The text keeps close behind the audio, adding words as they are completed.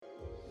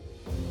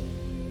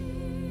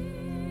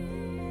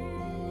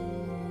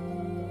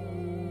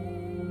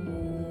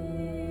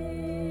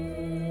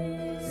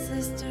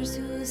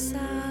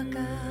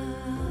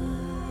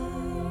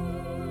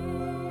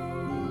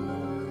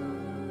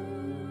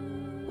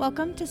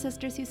Welcome to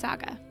Sisters Who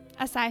Saga,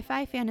 a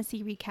sci-fi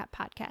fantasy recap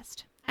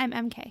podcast. I'm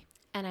MK.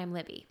 And I'm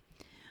Libby.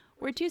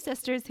 We're two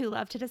sisters who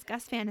love to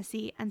discuss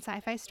fantasy and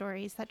sci-fi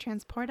stories that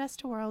transport us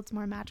to worlds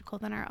more magical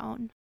than our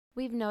own.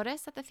 We've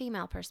noticed that the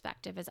female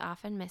perspective is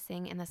often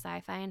missing in the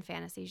sci-fi and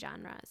fantasy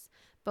genres,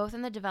 both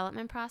in the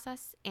development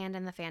process and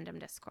in the fandom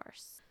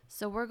discourse.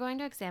 So we're going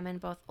to examine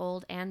both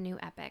old and new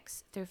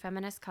epics through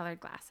feminist-colored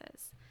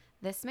glasses.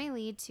 This may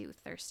lead to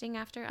thirsting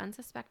after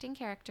unsuspecting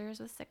characters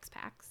with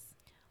six-packs,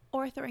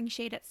 or throwing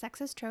shade at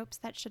sexist tropes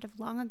that should have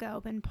long ago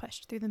been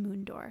pushed through the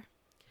moon door.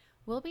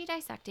 We'll be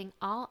dissecting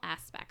all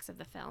aspects of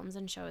the films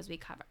and shows we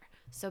cover,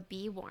 so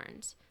be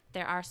warned,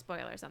 there are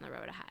spoilers on the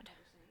road ahead.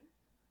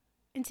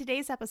 In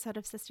today's episode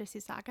of Sisters Who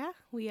Saga,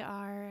 we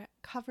are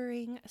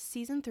covering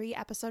Season 3,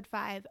 Episode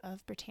 5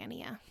 of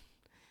Britannia.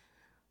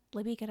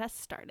 Libby, get us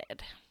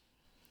started.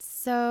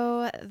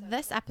 So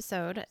this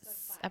episode,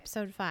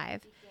 Episode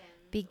 5,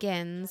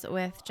 begins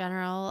with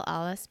General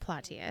Aulus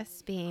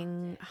Plautius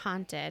being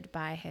haunted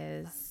by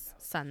his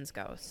son's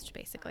ghost.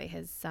 Basically,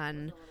 his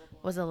son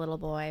was a little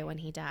boy when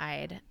he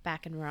died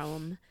back in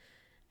Rome,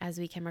 as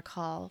we can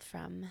recall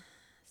from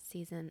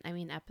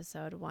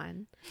Episode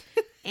 1.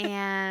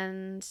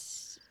 And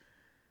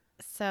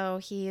so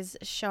he's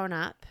shown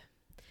up,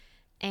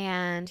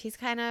 and he's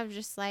kind of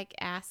just like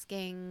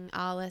asking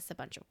Aulus a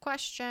bunch of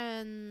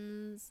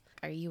questions.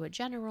 Are you a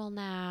general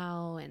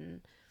now?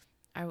 And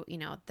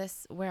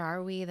where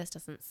are we? This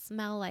doesn't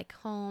smell like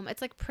home. It's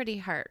like pretty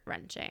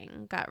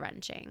heart-wrenching,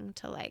 gut-wrenching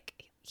to like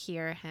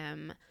hear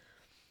him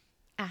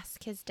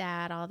ask his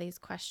dad all these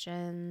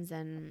questions.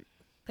 And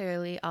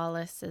clearly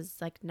Aulus is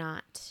like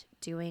not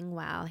doing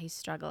well. He's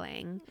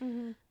struggling.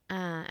 Mm-hmm.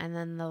 And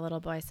then the little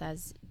boy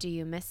says, "Do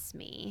you miss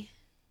me?"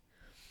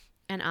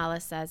 And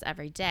Aulus says,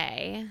 "Every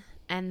day."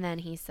 And then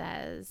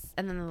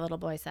the little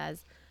boy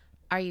says,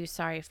 "Are you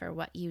sorry for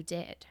what you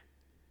did?"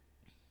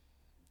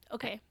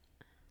 Okay.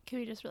 Can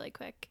we just really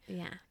quick?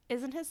 Yeah.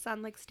 Isn't his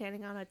son like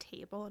standing on a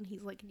table and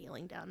he's like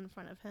kneeling down in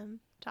front of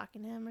him,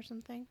 talking to him or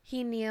something?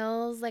 He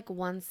kneels like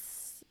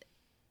once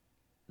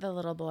the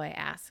little boy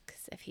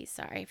asks if he's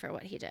sorry for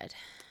what he did.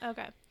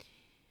 Okay.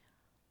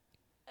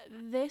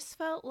 This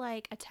felt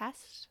like a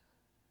test.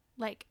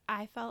 Like,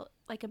 I felt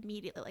like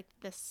immediately like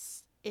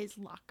this is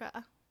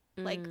Laka.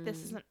 Like,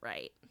 this isn't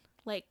right.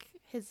 Like,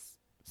 his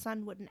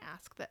son wouldn't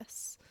ask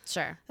this.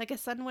 Sure. Like, his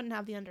son wouldn't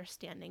have the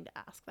understanding to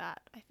ask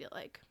that, I feel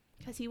like.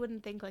 Because he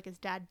wouldn't think, like, his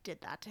dad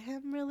did that to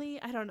him,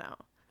 really. I don't know.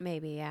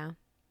 Maybe, yeah.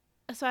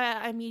 So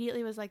I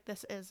immediately was like,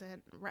 this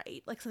isn't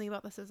right. Like, something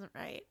about this isn't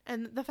right.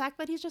 And the fact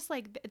that he's just,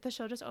 like, the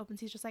show just opens,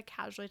 he's just, like,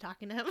 casually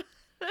talking to him.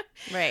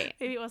 Right.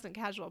 Maybe it wasn't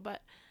casual,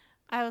 but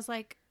I was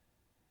like,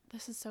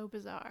 this is so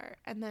bizarre.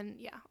 And then,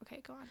 yeah,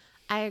 okay, go on.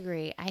 I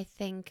agree. I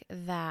think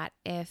that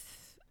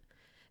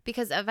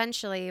because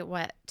eventually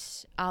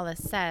what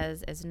Aulus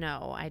says is,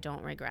 "No, I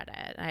don't regret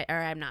it," or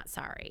 "I'm not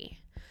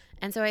sorry."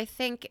 And so I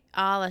think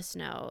Aulus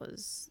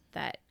knows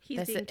that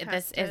this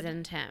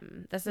isn't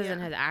him. This isn't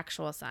his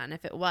actual son.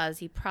 If it was,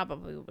 he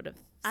probably would have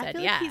said yes. I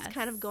feel like he's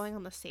kind of going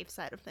on the safe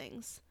side of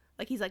things.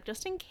 Like, he's like,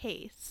 just in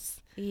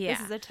case this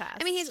is a test.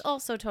 I mean, he's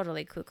also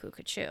totally cuckoo.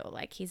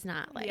 Like, he's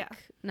not, like,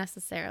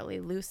 necessarily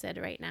lucid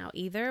right now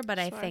either. But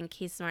I think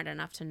he's smart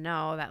enough to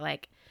know that,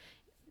 like,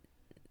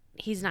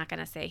 he's not going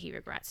to say he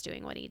regrets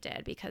doing what he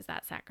did because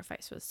that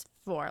sacrifice was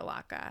for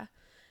Laka.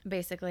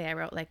 Basically, I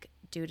wrote, like,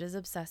 dude is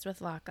obsessed with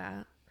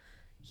Laka.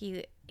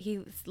 He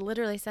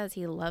literally says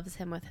he loves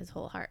him with his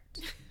whole heart.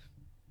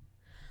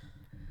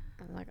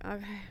 I'm like,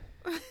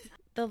 okay.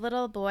 The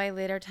little boy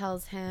later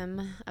tells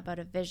him about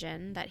a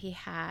vision that he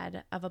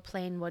had of a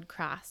plain wood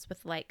cross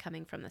with light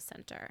coming from the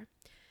center.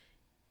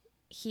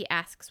 He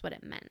asks what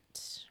it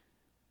meant.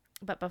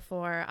 But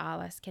before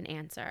Aulus can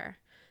answer,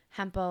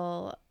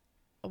 Hempel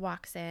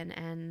walks in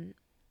and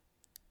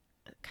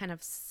kind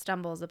of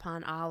stumbles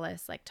upon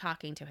Aulus, like,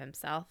 talking to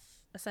himself,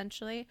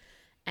 essentially,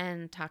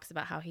 and talks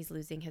about how he's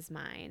losing his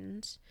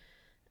mind.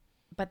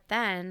 But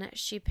then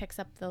she picks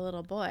up the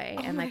little boy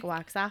and like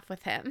walks off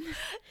with him.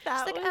 She's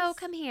like, "Oh,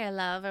 come here,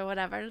 love," or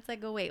whatever. And it's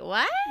like, oh, wait,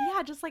 what?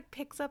 Yeah, just like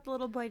picks up the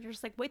little boy and you're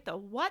just like, wait, the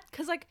what?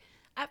 Because like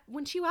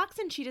when she walks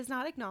in, she does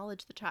not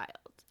acknowledge the child.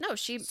 No,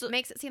 she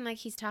makes it seem like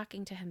he's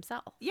talking to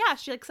himself. Yeah,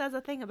 she like says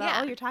a thing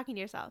about, oh, you're talking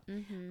to yourself.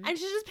 Mm-hmm. And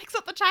she just picks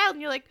up the child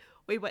and you're like,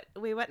 wait, what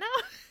now?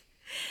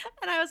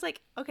 And I was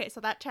like, okay,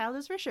 so that child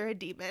is for sure a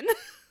demon.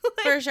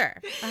 Like, for sure.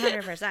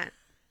 100%.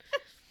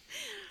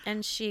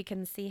 And she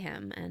can see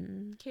him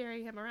and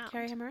carry him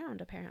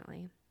around,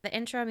 apparently. The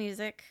intro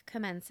music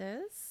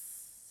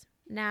commences.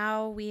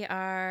 Now we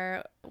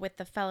are with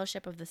the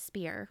Fellowship of the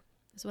Spear,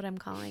 is what I'm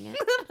calling it.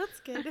 That's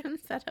good.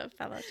 Instead of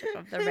Fellowship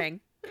of the Ring.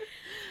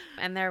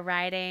 And they're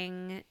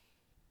riding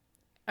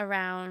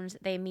around.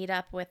 They meet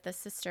up with the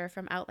sister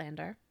from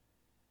Outlander,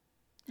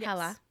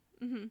 Hela.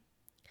 Mm-hmm.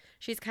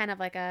 She's kind of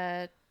like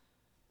a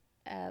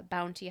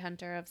bounty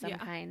hunter of some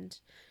kind.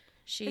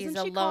 She's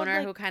a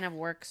loner who kind of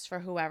works for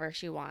whoever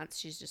she wants.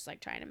 She's just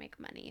like trying to make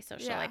money. So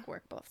she'll like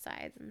work both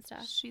sides and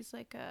stuff. She's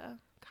like a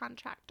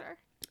contractor.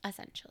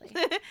 Essentially.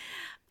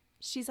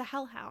 She's a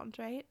hellhound,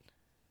 right?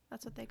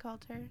 That's what they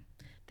called her.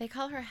 They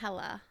call her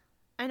Hela.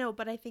 I know,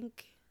 but I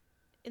think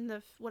in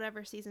the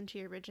whatever season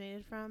she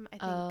originated from, I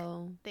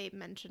think they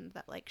mentioned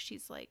that like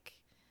she's like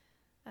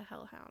a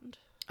hellhound.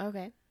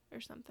 Okay. Or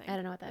something. I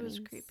don't know what that means.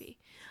 It was creepy.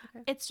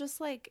 Okay. It's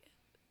just like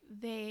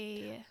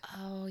they...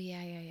 Oh, yeah.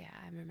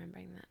 I'm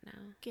remembering that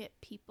now. Get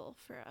people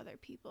for other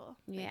people.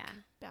 Yeah. Like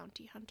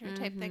bounty hunter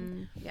type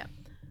thing. Yep.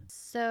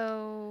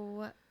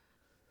 So,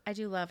 I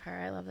do love her.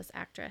 I love this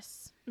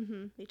actress.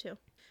 Me too.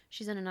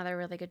 She's in another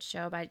really good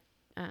show by...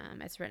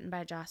 it's written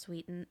by Joss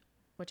Whedon,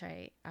 which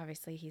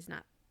obviously he's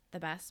not the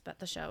best, but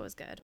the show is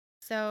good.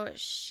 So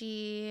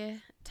she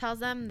tells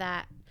them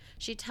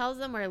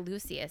where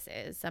Lucius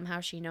is.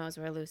 Somehow she knows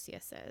where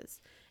Lucius is.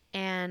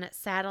 And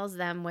saddles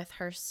them with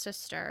her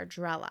sister,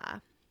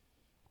 Drella,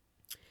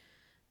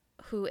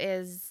 who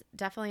is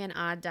definitely an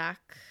odd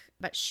duck,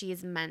 but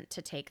she's meant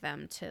to take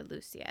them to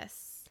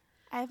Lucius.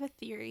 I have a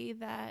theory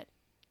that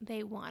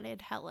they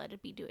wanted Hela to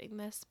be doing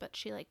this, but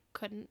she like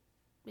couldn't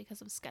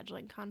because of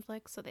scheduling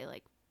conflicts, so they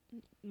like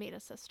made a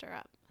sister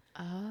up.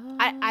 Oh.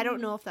 I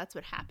don't know if that's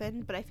what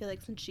happened, but I feel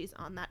like since she's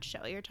on that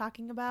show you're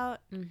talking about,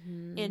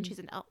 and she's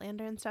an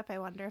Outlander and stuff, I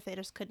wonder if they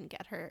just couldn't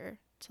get her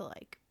to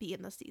like be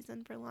in the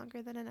season for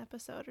longer than an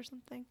episode or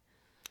something.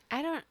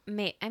 I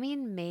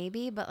mean,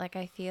 maybe, but like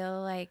I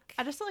feel like...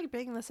 I just feel like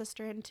bringing the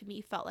sister in to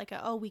me felt like,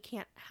 we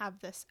can't have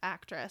this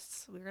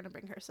actress. We're going to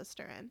bring her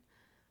sister in.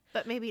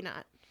 But maybe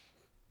not.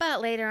 But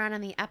later on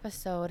in the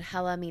episode,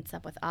 Hela meets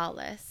up with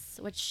Aulus,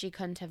 which she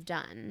couldn't have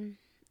done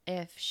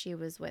if she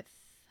was with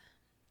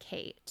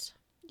Kate.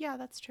 Yeah,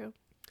 that's true.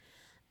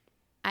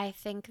 I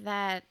think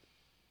that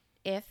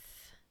if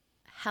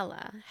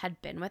Hela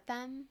had been with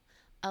them,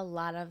 a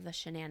lot of the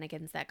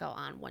shenanigans that go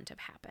on wouldn't have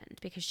happened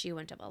because she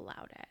wouldn't have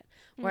allowed it.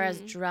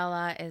 Whereas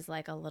Drella is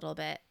like a little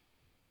bit,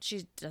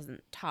 she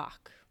doesn't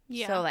talk.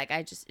 Yeah. So like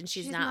and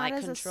she's not like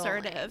as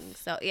controlling. Assertive.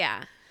 So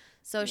yeah.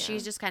 So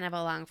she's just kind of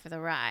along for the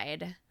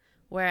ride.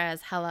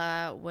 Whereas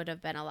Hela would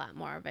have been a lot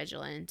more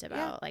vigilant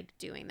about like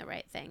doing the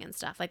right thing and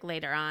stuff. Like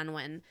later on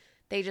when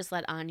they just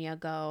let Anya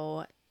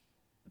go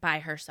by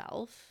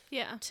herself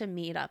to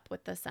meet up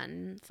with the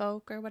Sun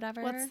folk or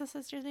whatever. What's the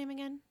sister's name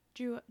again?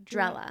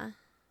 Drella.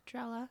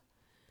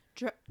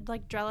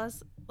 Like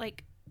Drella's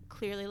like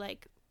clearly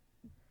like,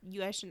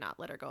 you guys should not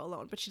let her go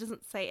alone, but she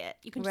doesn't say it.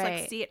 You can just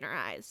like see it in her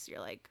eyes. You're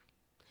like,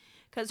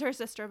 because her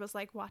sister was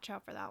like, watch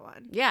out for that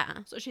one. Yeah.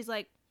 So she's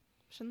like,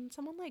 shouldn't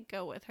someone like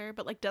go with her?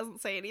 But like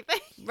doesn't say anything.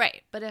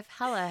 Right. But if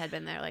Hela had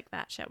been there, like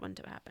that shit wouldn't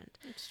have happened.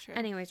 It's true.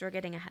 Anyways, we're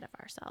getting ahead of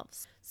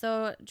ourselves.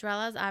 So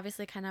Drella's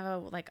obviously kind of a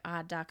like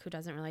odd duck who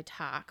doesn't really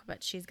talk,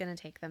 but she's gonna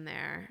take them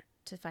there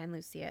to find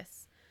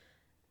Lucius.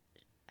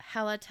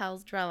 Hela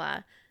tells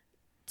Drella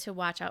to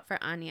watch out for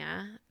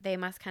Anya. They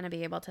must kind of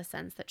be able to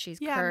sense that she's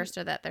cursed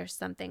or that there's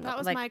something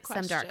like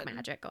some dark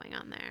magic going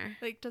on there.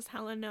 Like, does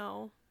Hela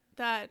know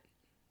that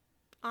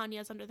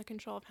Anya's under the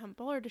control of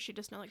Hempel, or does she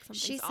just know like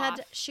something's off?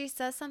 She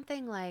says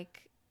something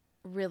like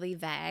really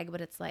vague,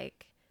 but it's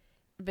like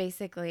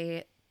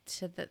basically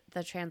to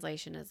the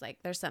translation is like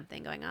there's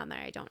something going on there.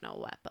 I don't know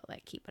what, but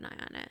like keep an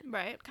eye on it.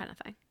 Right. Kind of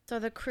thing. So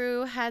the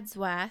crew heads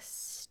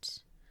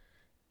west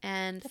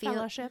and the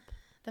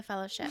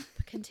fellowship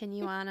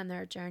continue on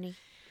their journey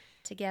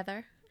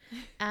together.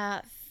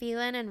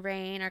 Phelan and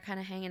Rain are kind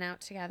of hanging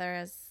out together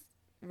as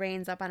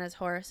Rain's up on his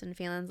horse and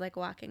Phelan's like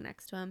walking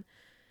next to him,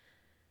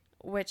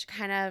 which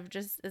kind of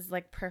just is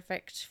like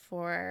perfect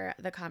for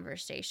the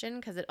conversation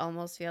because it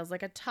almost feels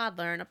like a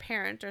toddler and a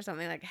parent or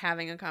something like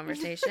having a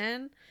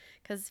conversation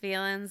because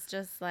Phelan's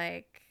just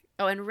like,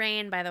 and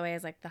Rain, by the way,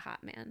 is like the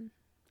hot man.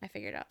 I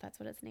figured out that's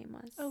what his name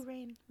was. Oh,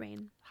 Rain.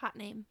 Hot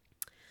name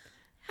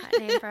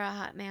for a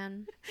hot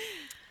man.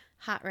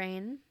 Hot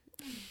Rain.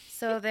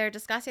 So they're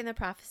discussing the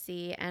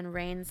prophecy, and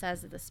Rain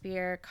says that the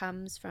spear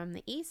comes from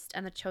the east,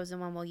 and the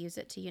chosen one will use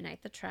it to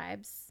unite the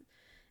tribes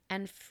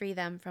and free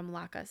them from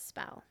Laka's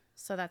spell.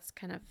 So that's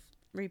kind of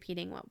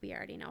repeating what we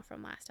already know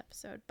from last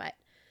episode. But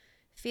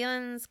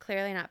Phelan's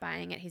clearly not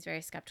buying it. He's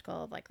very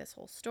skeptical of like this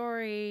whole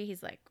story.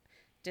 He's like,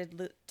 did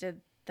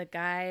the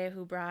guy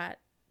who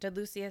did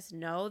Lucius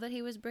know that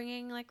he was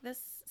bringing like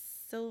this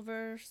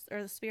silver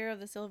or the spear of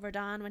the Silver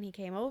Dawn when he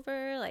came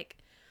over? Like,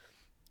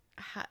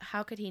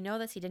 how could he know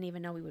this? He didn't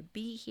even know we would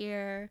be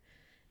here.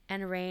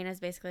 And Rain is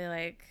basically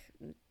like,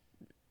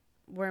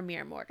 we're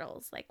mere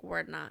mortals. Like,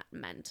 we're not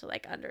meant to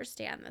like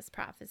understand this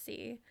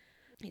prophecy.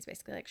 He's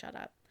basically like, shut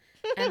up.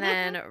 And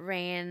then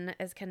Rain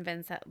is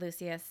convinced that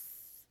Lucius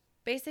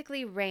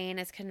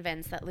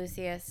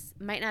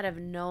might not have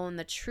known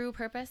the true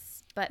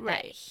purpose, but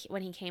that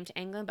when he came to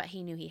England, but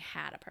he knew he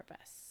had a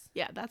purpose.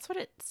 Yeah, that's what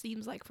it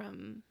seems like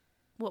from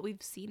what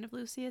we've seen of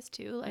Lucius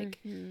too. Like,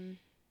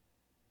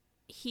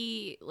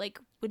 he, like,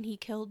 when he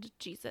killed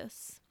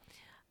Jesus,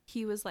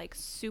 he was like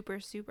super,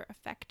 super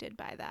affected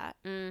by that,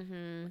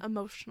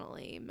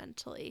 emotionally,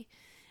 mentally.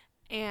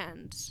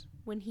 And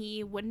when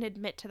he wouldn't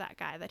admit to that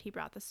guy that he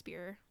brought the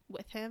spear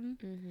with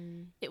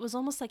him, it was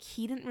almost like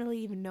he didn't really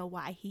even know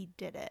why he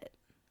did it.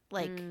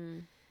 Like,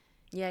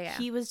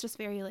 he was just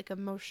very like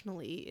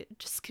emotionally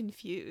just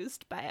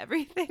confused by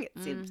everything, it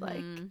seems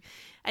like.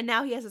 And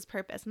now he has his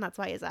purpose, and that's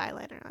why he has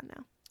eyeliner on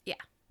now. Yeah,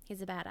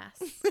 he's a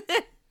badass.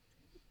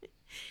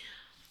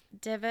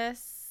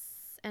 Divis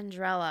and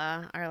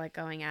Drella are like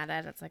going at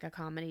it. It's like a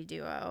comedy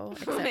duo,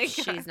 except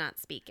she's not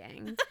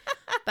speaking.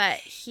 But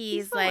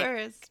he's like,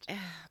 worst.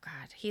 Oh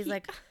God, he's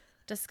like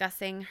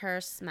discussing her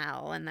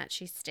smell and that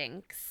she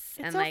stinks. It's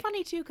and so like,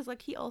 funny too, because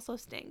like he also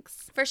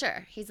stinks. For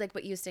sure, he's like,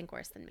 but you stink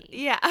worse than me.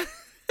 Yeah,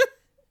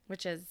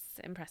 which is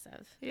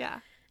impressive. Yeah.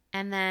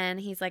 And then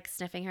he's like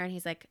sniffing her, and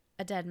he's like,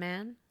 a dead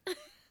man,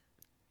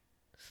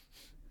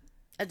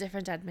 a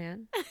different dead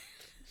man,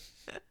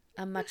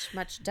 a much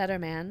deader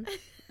man.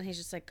 And he's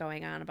just like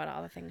going on about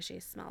all the things she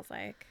smells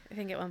like. I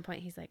think at one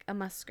point he's like, a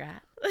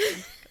muskrat.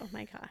 Like, oh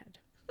my God.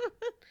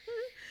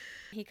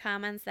 He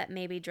comments that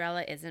maybe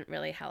Drella isn't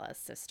really Hella's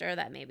sister,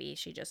 that maybe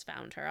she just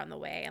found her on the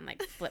way and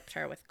like flipped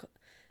her with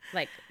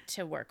like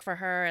to work for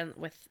her and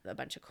with a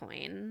bunch of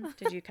coin.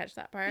 Did you catch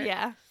that part?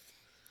 Yeah.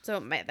 So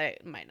they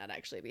might not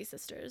actually be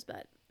sisters,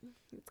 but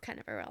it's kind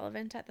of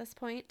irrelevant at this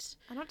point.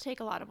 I don't take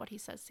a lot of what he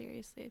says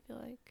seriously, I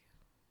feel like.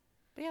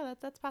 But yeah,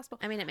 that's possible.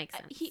 I mean, it makes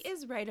sense. He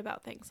is right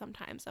about things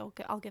sometimes.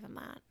 I'll give him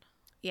that.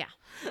 Yeah.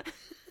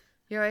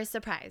 You're always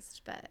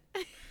surprised, but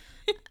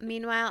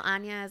meanwhile,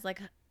 Anya is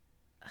like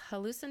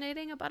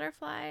hallucinating a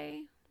butterfly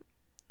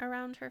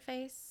around her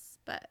face,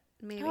 but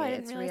maybe I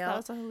didn't it's realize real. that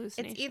was a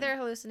hallucination. It's either a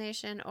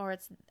hallucination or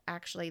it's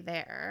actually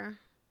there,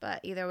 but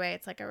either way,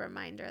 it's like a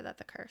reminder that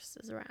the curse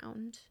is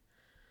around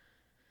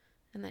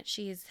and that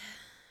she's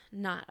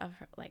not of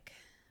her, like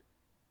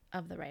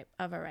of a right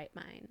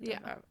mind. Yeah.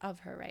 Of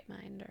her right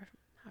mind, or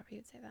however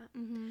you'd say that.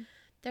 Mm-hmm.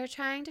 They're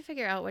trying to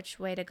figure out which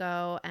way to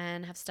go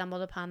and have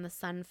stumbled upon the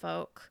Sun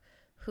folk,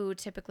 who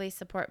typically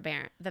support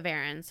the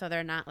Varens, so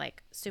they're not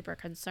like super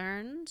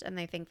concerned, and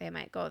they think they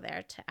might go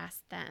there to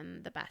ask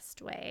them the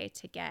best way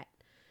to get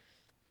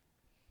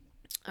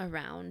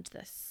around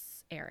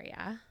this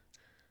area.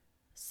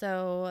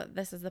 So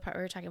this is the part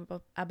we were talking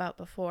about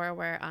before,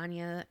 where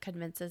Anya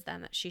convinces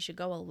them that she should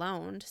go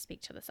alone to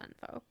speak to the Sun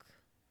folk.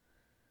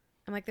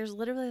 I'm like, there's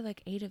literally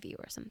like 8 of you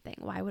or something.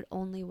 Why would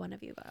only one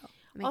of you go?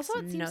 Also,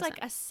 it seems like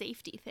a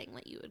safety thing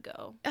that you would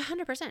go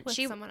 100%. with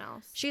someone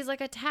else. She's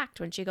like attacked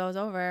when she goes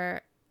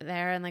over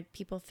there, and like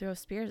people throw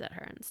spears at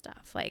her and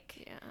stuff.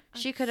 Like, yeah,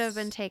 she could have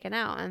been taken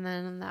out, and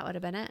then that would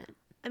have been it.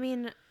 I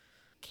mean,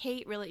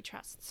 Kate really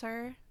trusts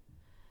her,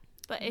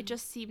 but it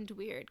just seemed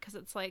weird because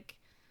it's like,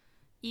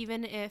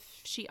 even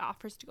if she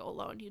offers to go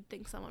alone, you'd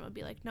think someone would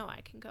be like, no,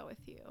 I can go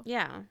with you.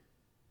 Yeah.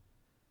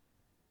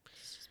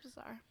 It's just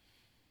bizarre.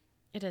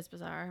 It is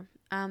bizarre.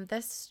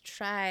 This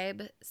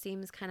tribe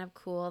seems kind of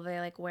cool. They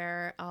like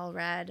wear all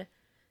red,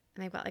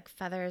 and they've got like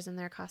feathers in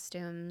their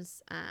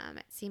costumes.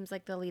 It seems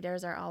like the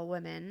leaders are all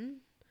women,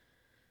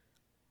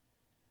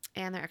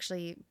 and they're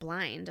actually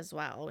blind as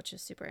well, which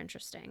is super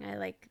interesting. I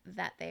like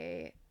that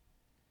they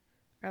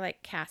are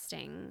like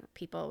casting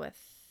people with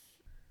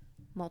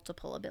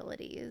multiple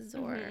abilities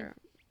or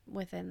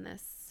within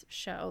this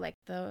show, like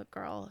the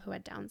girl who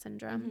had Down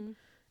syndrome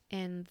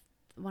in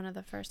one of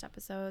the first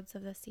episodes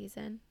of this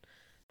season.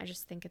 I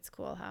just think it's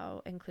cool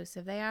how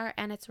inclusive they are,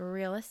 and it's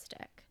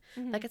realistic.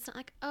 Like, it's not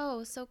like,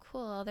 oh, so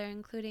cool, they're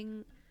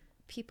including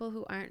people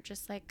who aren't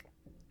just like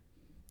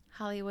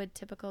Hollywood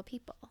typical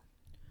people.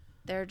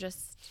 They're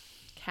just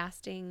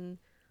casting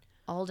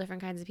all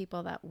different kinds of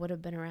people that would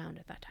have been around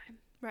at that time,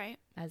 right,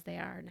 as they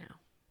are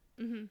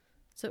now.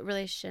 So it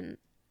really shouldn't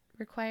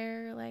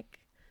require like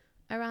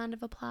a round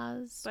of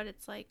applause, but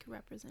it's like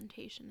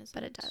representation is,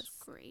 but it does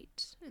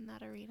great in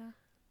that arena.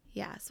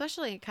 Yeah,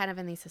 especially kind of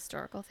in these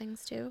historical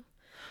things too.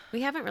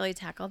 We haven't really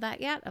tackled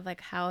that yet, of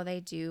like how they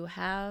do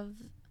have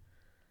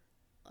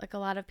like a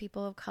lot of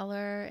people of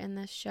color in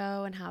this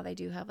show, and how they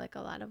do have like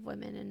a lot of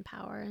women in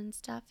power and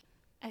stuff.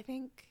 I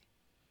think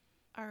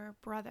our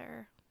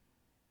brother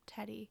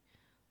Teddy,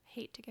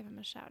 hate to give him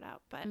a shout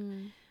out, but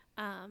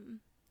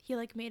he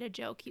like made a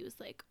joke. He was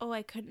like, oh,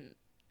 I couldn't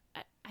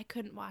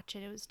watch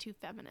it, it was too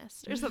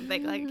feminist or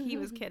something. Like, he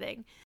was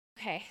kidding.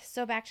 Okay,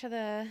 so back to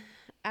the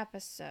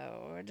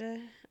episode.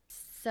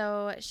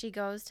 So she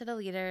goes to the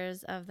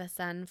leaders of the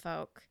Sun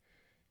folk,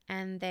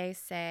 and they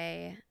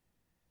say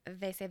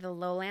the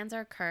lowlands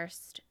are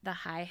cursed, the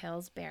high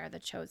hills bear the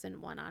chosen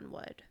one on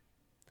wood.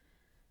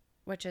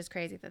 Which is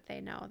crazy that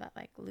they know that,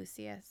 like,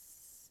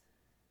 Lucius,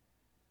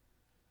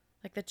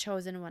 like the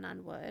chosen one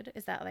on wood,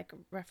 is that like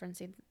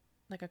referencing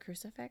like a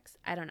crucifix?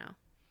 I don't know.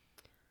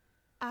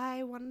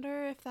 I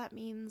wonder if that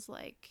means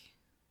like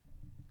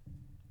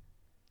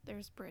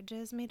there's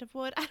bridges made of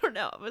wood. I don't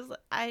know. It was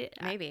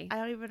maybe. I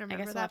don't even remember. I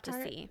guess we'll have to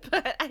see.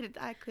 But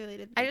I clearly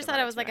didn't. I just thought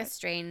it was like a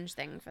strange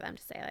thing for them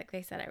to say. Like,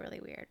 they said it really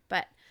weird,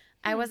 but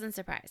I wasn't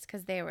surprised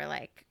because they were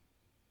like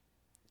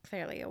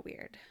clearly a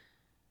weird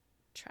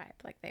tribe.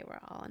 Like, they were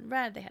all in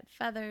red. They had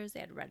feathers.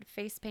 They had red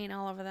face paint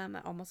all over them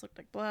that almost looked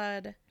like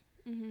blood.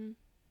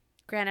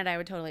 Granted, I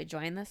would totally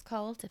join this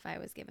cult if I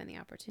was given the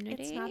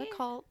opportunity. It's not a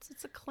cult.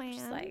 It's a clan.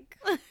 Just like,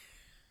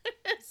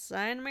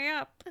 sign me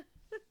up.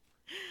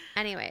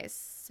 Anyways,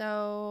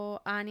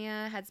 so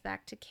Anya heads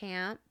back to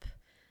camp.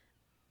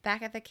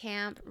 Back at the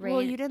camp,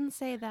 Well, you didn't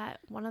say that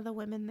one of the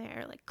women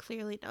there like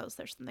clearly knows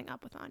there's something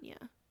up with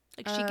Anya.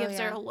 Like, she gives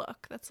her a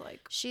look that's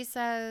like... She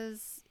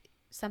says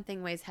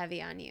something weighs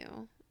heavy on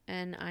you.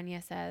 And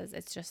Anya says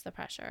it's just the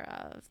pressure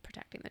of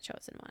protecting the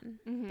chosen one.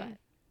 Mm-hmm.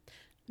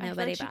 But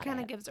nobody she kind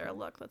of gives her a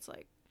look that's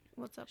like,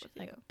 what's up with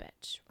you? Like,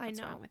 bitch,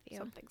 what's wrong with you?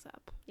 Something's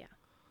up. Yeah.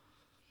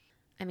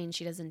 I mean,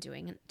 she doesn't do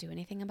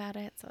anything about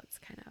it, so it's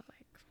kind of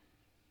like...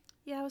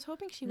 Yeah, I was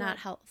hoping she would. Not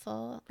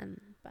helpful,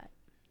 but...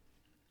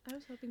 I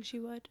was hoping she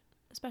would.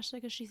 Especially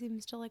because she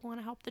seems to, like, want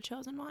to help the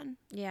chosen one.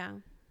 Yeah.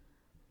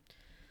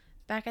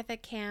 Back at the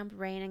camp,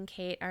 Rain and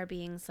Kate are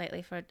being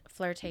slightly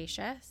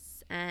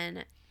flirtatious,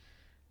 and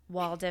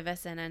while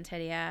Divis and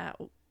Antedia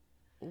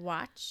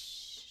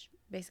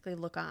basically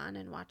look on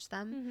and watch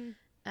them,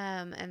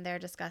 and they're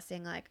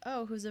discussing, like,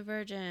 oh, who's a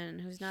virgin,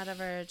 who's not a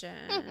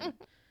virgin,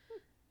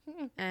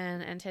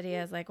 and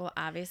Antedia is like, well,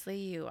 obviously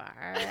you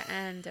are,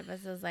 and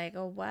Divis is like,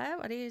 oh,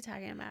 what are you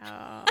talking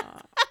about?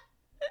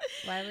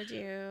 Why would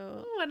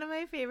you? One of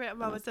my favorite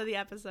moments of the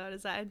episode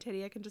is that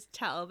Antedia can just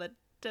tell that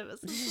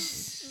Divis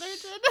is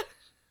virgin.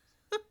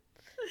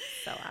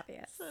 So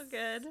obvious. So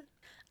good.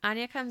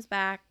 Anya comes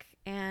back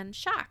and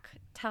Shock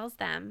tells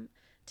them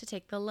to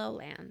take the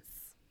lowlands.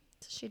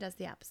 So she does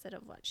the opposite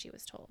of what she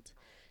was told.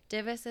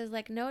 Divis is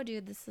like, no,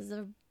 dude, this is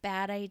a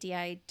bad idea.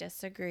 I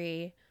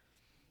disagree.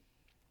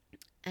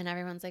 And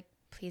everyone's like,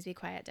 please be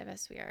quiet,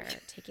 Divis. We are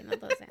taking the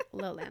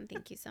lowland.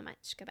 Thank you so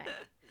much. Goodbye.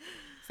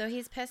 So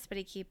he's pissed, but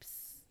he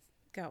keeps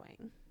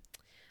going.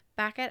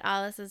 Back at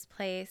Aulus's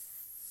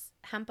place,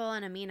 Hempel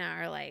and Amina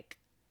are like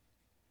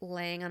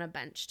laying on a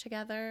bench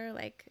together,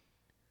 like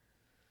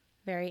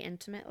very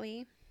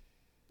intimately.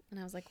 And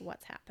I was like,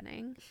 what's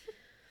happening?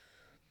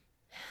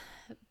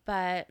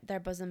 But they're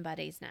bosom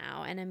buddies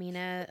now. And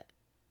Amina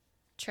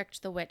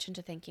tricked the witch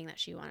into thinking that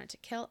she wanted to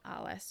kill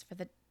Aulus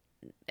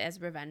as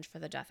revenge for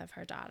the death of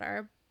her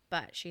daughter.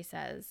 But she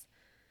says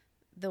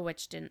the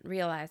witch didn't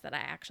realize that I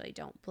actually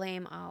don't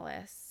blame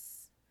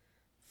Aulus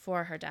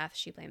for her death.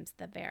 She blames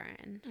the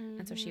Baron. Mm-hmm.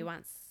 And so she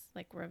wants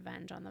like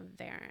revenge on the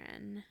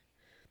Baron.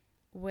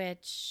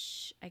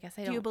 Which I guess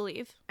I don't... Do you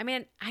believe? I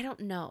mean, I don't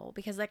know.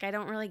 Because, like, I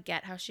don't really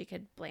get how she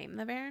could blame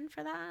the Baron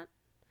for that.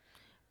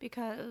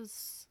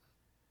 Because...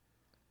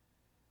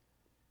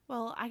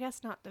 Well, I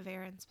guess not the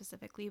Baron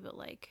specifically, but,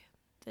 like,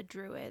 the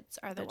Druids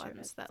are the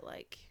ones that,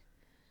 like...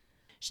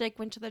 She, like,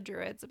 went to the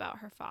Druids about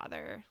her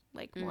father,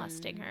 like,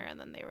 molesting her. And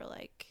then they were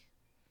like...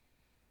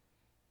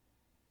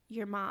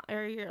 Your mom...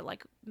 Or your,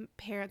 like,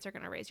 parents are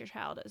going to raise your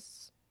child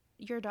as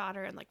your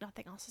daughter and, like,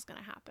 nothing else is going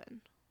to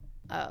happen.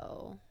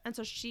 Oh. And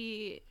so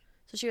she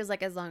was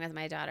like, as long as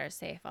my daughter's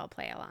safe, I'll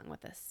play along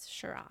with this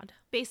charade.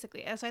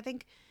 Basically. So I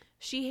think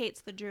she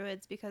hates the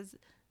Druids because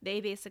they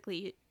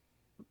basically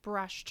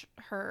brushed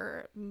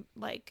her,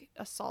 like,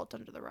 assault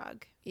under the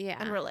rug. Yeah.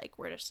 And we're like,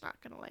 we're just not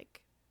going to,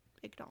 like,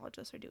 acknowledge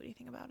this or do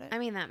anything about it. I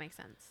mean, that makes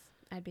sense.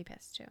 I'd be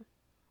pissed, too.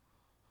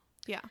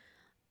 Yeah.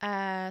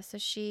 So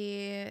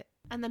she...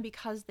 And then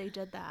because they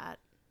did that,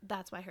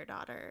 that's why her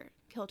daughter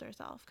killed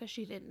herself, because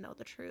she didn't know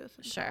the truth.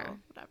 Sure.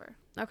 Whatever.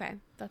 Okay.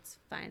 That's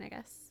fine, I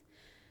guess.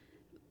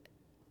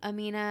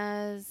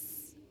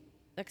 Amina's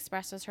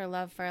expresses her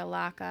love for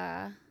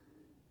Alaka.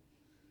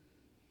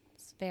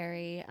 It's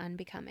very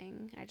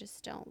unbecoming. I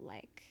just don't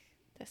like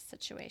this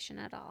situation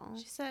at all.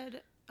 She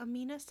said,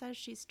 Amina says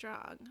she's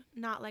strong,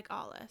 not like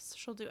Aulus.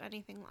 She'll do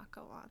anything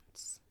Laka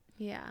wants.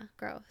 Yeah,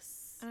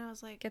 gross. And I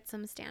was like... Get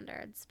some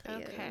standards,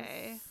 please.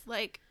 Okay.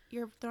 Like,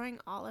 you're throwing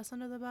Aulus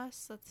under the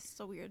bus. That's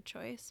a weird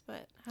choice,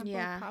 but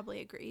Hempel probably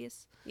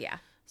agrees. Yeah.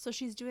 So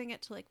she's doing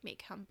it to, like,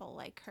 make Hempel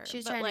like her.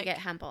 She's trying to get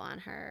Hempel on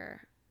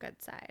her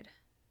good side.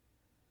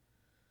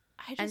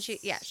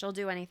 She'll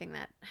do anything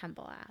that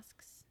Hempel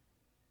asks.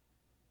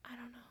 I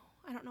don't know.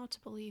 I don't know what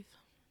to believe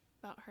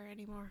about her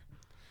anymore.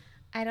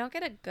 I don't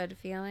get a good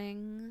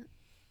feeling.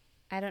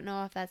 I don't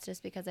know if that's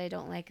just because I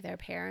don't like their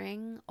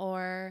pairing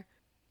or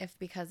if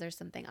because there's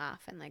something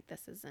off and, like,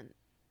 this isn't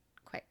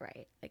quite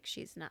right. Like,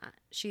 she's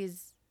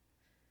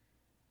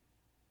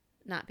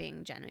not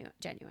being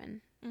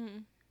genuine. Mm-hmm.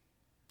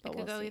 But it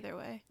could go either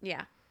way.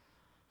 Yeah.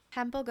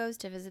 Hempel goes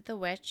to visit the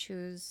witch,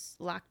 who's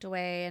locked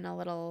away in a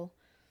little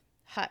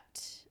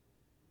hut,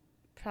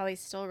 probably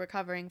still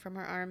recovering from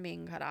her arm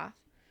being cut off.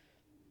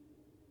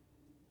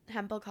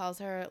 Hempel calls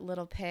her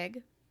Little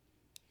Pig,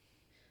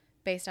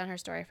 based on her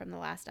story from the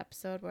last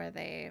episode where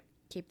they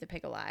keep the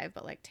pig alive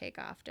but, like, take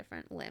off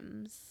different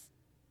limbs.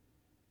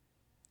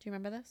 Do you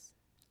remember this?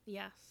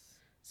 Yes.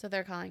 So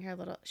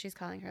she's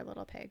calling her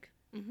Little Pig.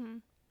 Mm-hmm.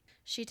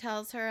 She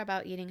tells her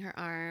about eating her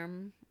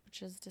arm,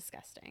 which is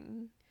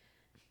disgusting,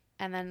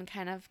 and then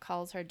kind of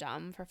calls her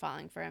dumb for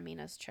falling for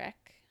Amina's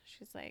trick.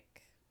 She's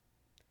like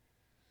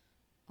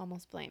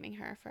almost blaming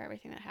her for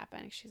everything that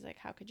happened. She's like,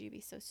 how could you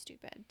be so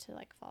stupid to,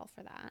 like, fall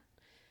for that?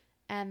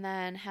 And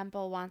then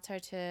Hempel wants her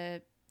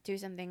to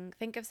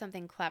think of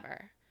something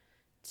clever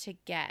to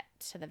get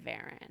to the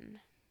Baron,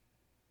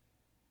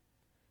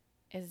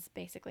 is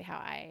basically how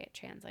I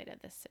translated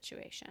this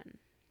situation.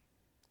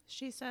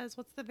 She says,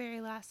 what's the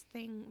very last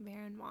thing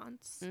Baron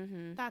wants?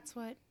 Mm-hmm. That's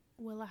what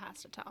Willa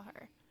has to tell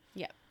her.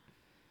 Yep.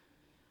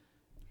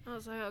 I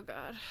was like, oh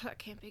God, that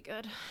can't be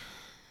good.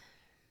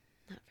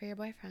 Not for your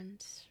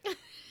boyfriend.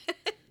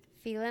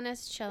 Phelan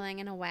is chilling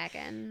in a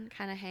wagon,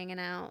 kind of hanging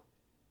out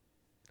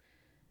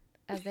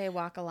as they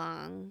walk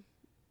along.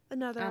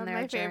 Another on of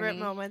their my favorite journey.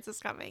 moments is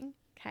coming.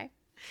 Okay.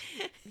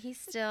 He's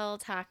still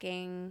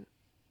talking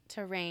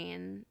to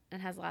Rain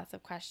and has lots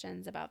of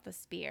questions about the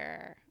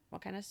spear.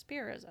 What kind of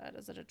spear is it?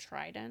 Is it a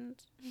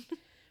trident?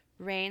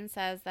 Rain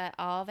says that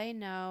all they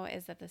know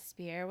is that the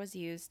spear was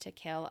used to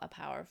kill a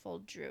powerful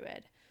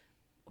druid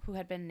who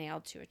had been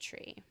nailed to a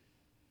tree.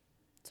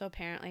 So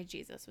apparently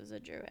Jesus was a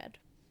druid.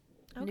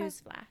 Okay.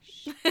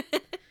 Newsflash.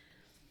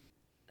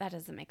 That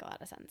doesn't make a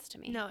lot of sense to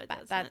me. No, it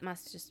doesn't. That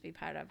must just be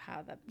part of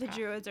how the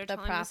druids are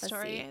telling the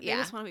story. They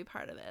just want to be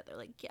part of it. They're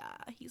like, yeah,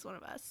 he's one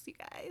of us, you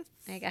guys.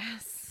 I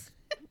guess.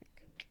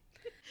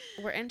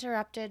 We're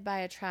interrupted by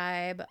a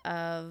tribe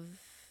of,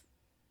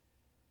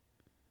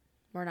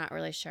 we're not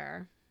really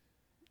sure,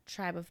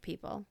 tribe of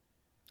people.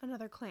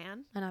 Another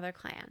clan. Another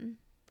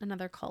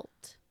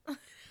cult.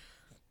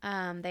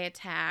 They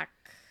attack.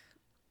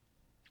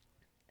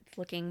 It's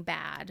looking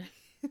bad.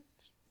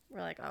 We're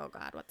like, oh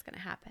God, what's gonna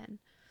happen?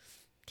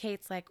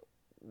 Kate's like,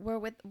 we're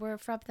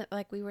from the,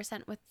 like, we were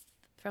sent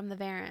from the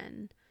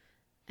Varen,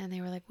 and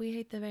they were like, we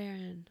hate the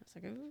Varen. I was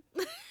like, ooh.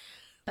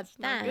 But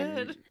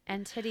then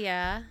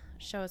Antedia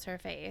shows her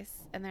face,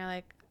 and they're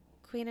like,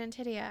 Queen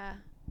Antedia,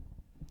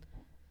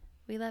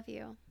 we love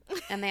you.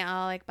 And they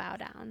all like bow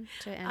down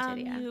to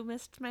Antedia. You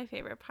missed my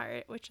favorite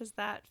part, which is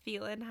that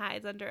Phelan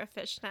hides under a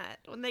fishnet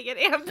when they get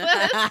ambushed.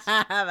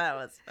 That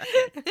was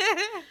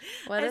funny.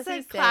 What does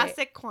he say?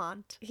 Classic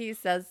Quant. He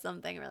says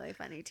something really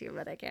funny too,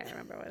 but I can't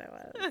remember what it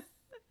was.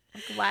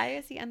 Like, why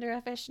is he under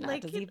a fishnet?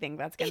 Like, does he think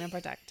that's going to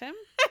protect him?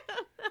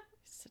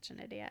 He's such an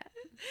idiot.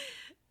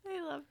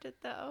 I loved it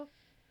though.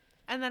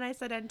 And then I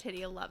said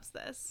Antedia loves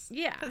this.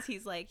 Yeah. Because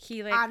he's like,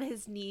 on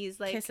his knees,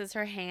 like, kisses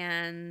her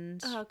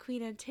hand. Oh,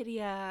 Queen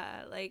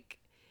Antedia, like,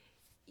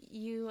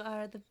 you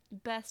are the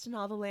best in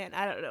all the land.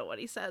 I don't know what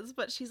he says,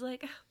 but she's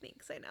like, oh,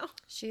 thanks, I know.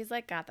 She's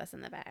like, got this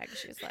in the bag.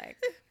 She's like.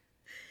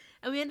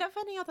 And we end up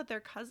finding out that they're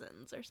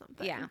cousins or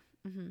something. Yeah.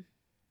 Mm-hmm.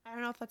 I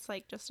don't know if that's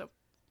like just a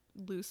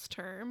loose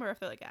term or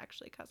if they're like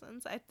actually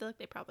cousins. I feel like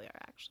they probably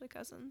are actually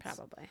cousins.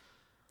 Probably.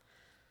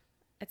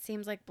 It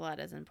seems like blood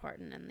is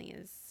important in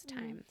these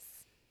times.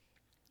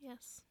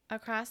 Yes.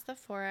 Across the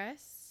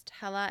forest,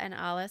 Hela and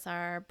Aulus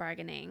are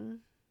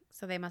bargaining,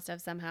 so they must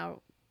have somehow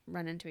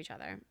run into each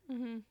other.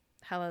 Mm-hmm.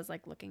 Hela's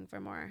like looking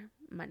for more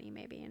money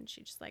maybe, and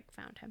she just like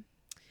found him.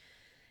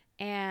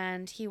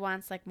 And he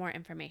wants like more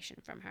information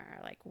from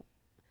her, like,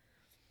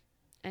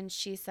 and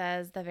she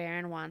says the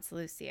Varen wants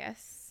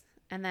Lucius,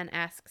 and then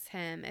asks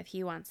him if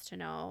he wants to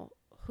know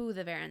who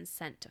the Varen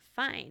sent to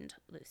find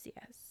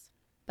Lucius.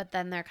 But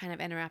then they're kind of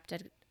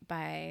interrupted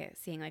by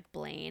seeing like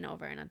Blaine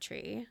over in a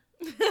tree.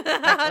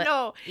 Like,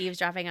 no,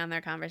 eavesdropping on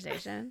their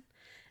conversation.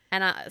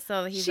 And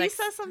so he's she like,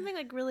 says something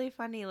like really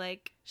funny,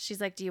 like, she's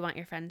like, do you want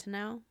your friend to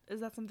know? Is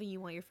that something you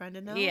want your friend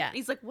to know? Yeah. And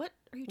he's like, what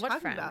are you what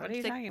talking friend? about? What are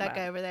you talking about? That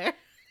guy over there.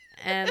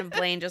 And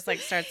Blaine just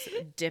like starts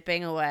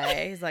dipping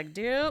away. He's like,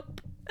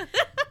 dupe.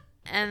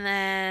 And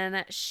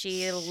then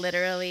she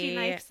literally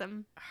knifes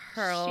him.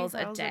 hurls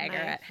a dagger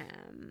at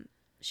him.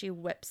 She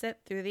whips it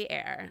through the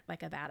air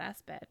like a badass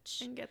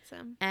bitch.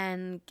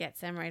 And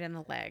gets him right in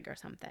the leg or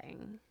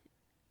something.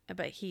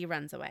 But he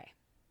runs away.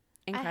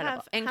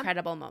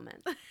 Incredible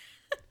moment.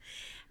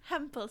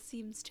 Hempel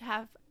seems to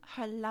have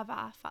her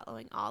lover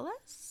following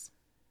Aulus?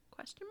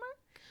 Question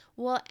mark?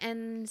 Well,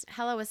 and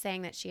Hela was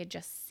saying that she had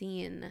just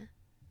seen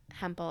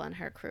Hempel and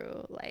her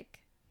crew like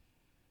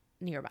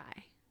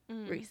nearby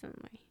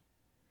recently.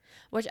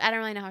 Which I don't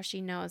really know how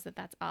she knows that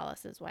that's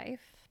Aulus's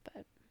wife,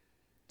 but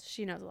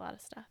she knows a lot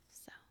of stuff,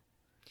 so.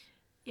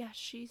 Yeah,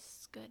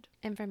 she's good.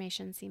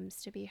 Information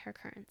seems to be her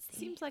currency.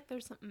 Seems like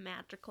there's something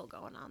magical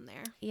going on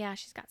there. Yeah,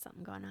 she's got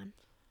something going on.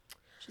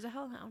 She's a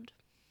hellhound.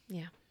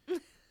 Yeah.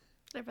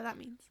 Whatever that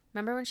means.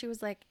 Remember when she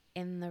was like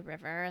in the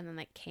river and then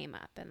like came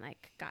up and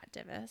like got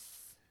Divis?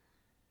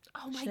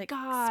 Oh my she, like,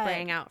 God.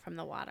 Sprang out from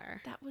the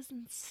water. That was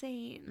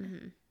insane.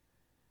 Mm-hmm.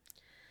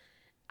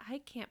 I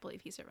can't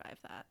believe he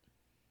survived that.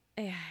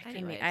 Yeah,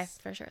 I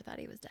for sure thought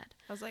he was dead.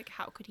 I was like,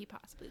 how could he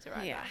possibly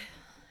survive that?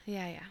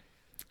 Yeah.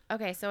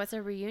 Okay, so it's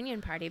a reunion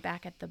party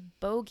back at the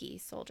Bogey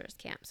soldiers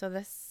camp. So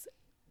this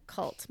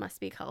cult must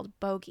be called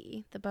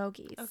Bogey, the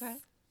Bogies. Okay.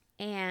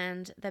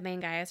 And the main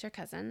guy is her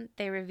cousin.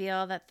 They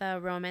reveal that the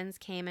Romans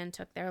came and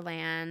took their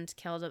land,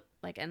 killed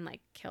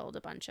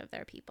a bunch of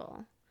their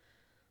people.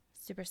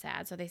 Super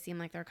sad. So they seem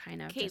like they're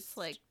kind of Kate's just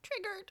like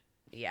triggered.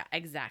 Yeah,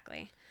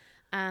 exactly.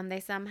 They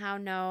somehow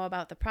know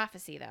about the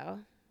prophecy though,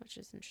 which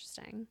is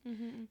interesting.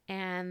 Mm-hmm.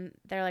 And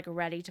they're like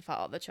ready to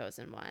follow the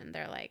chosen one.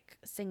 They're like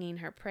singing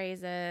her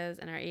praises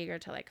and are eager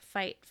to like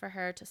fight for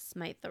her to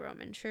smite the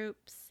Roman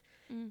troops.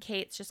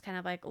 Kate's just kind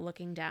of like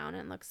looking down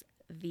and looks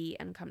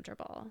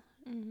uncomfortable.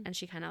 Mm-hmm. And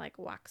she kind of like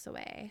walks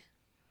away.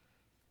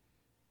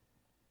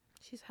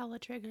 She's hella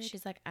triggered.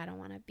 She's like, I don't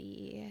want to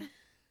be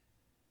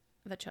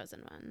the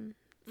chosen one.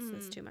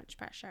 This is too much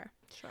pressure.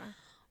 Sure.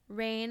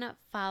 Rain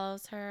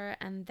follows her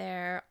and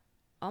they're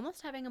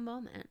almost having a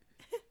moment.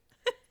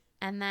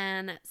 And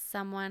then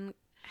someone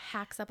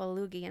hacks up a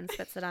loogie and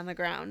spits it on the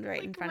ground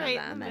right in front of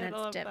them, and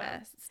it's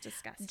Divis. It's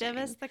disgusting.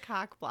 Divis the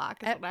cock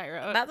block is what I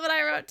wrote. That's what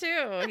I wrote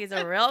too. He's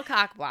a real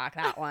cock block,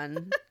 that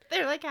one.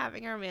 They're like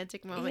having a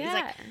romantic moment.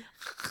 Yeah. He's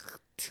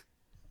like,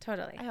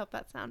 totally. I hope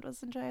that sound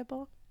was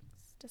enjoyable.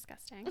 It's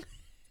disgusting.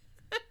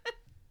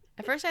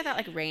 At first I thought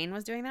like Rain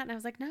was doing that, and I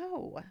was like,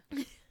 no.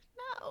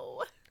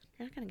 No.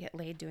 You're not going to get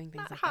laid doing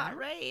things Not like hot that.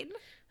 Rain.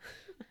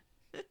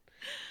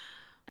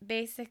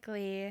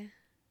 Basically,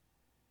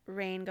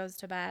 Rain goes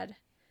to bed.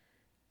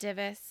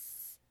 Divis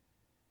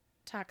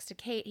talks to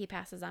Kate. He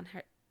passes on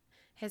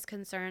his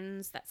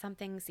concerns that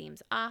something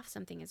seems off,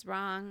 something is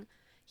wrong.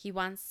 He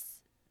wants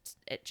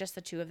just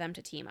the two of them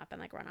to team up and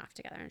like run off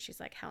together. And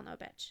she's like, hell no,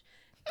 bitch.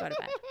 Go to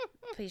bed.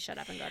 Please shut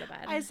up and go to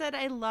bed. I said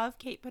I love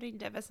Kate putting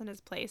Divis in his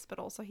place, but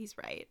also he's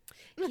right.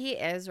 He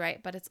is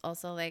right, but it's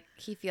also like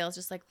he feels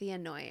just like the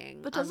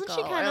annoying but doesn't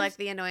uncle she kind or of like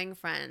the annoying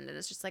friend, and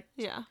it's just like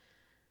yeah.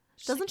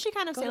 Doesn't she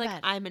kind of say like bed.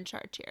 I'm in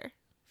charge here?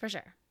 For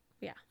sure.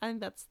 Yeah. I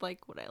think that's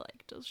like what I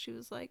liked. She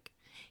was like,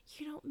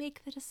 you don't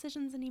make the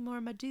decisions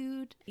anymore, my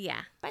dude.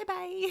 Yeah. Bye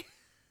bye.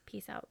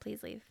 Peace out.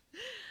 Please leave.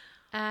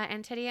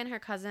 Antedia and her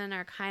cousin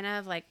are kind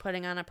of like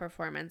putting on a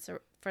performance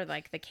for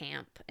like the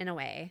camp in a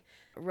way,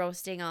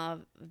 roasting all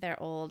of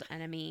their old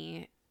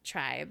enemy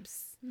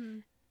tribes.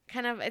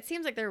 Kind of, it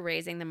seems like they're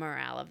raising the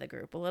morale of the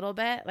group a little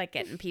bit, like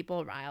getting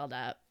people riled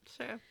up.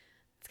 Sure.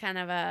 It's kind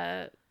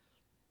of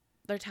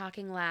they're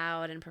talking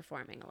loud and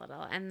performing a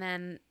little. And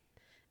then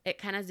it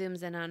kind of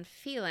zooms in on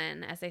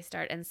Phelan as they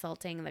start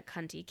insulting the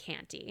cunty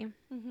Canty.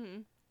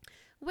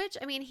 Which,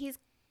 I mean, he's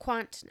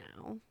Quant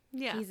now.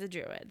 Yeah. He's a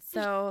druid.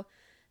 So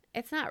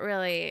it's not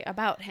really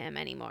about him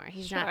anymore.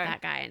 He's not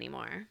that guy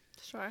anymore.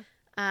 Sure.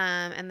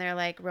 And they're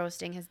like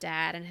roasting his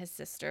dad and his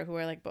sister, who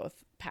are like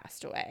both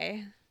passed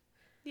away.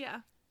 Yeah.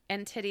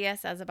 Antedia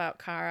says about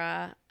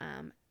Kara,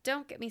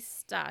 don't get me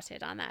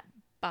started on that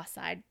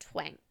boss-eyed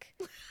twank.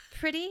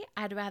 Pretty,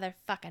 I'd rather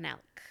fuck an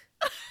elk.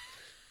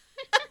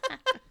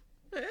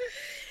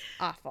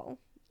 Awful.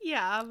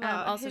 Yeah.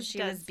 Also,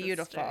 she was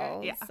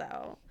beautiful. Yeah.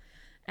 So,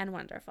 and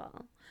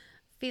wonderful.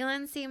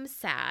 Phelan seems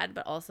sad,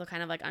 but also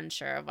kind of like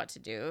unsure of what to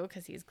do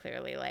because he's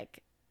clearly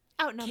like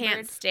outnumbered.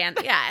 Can't stand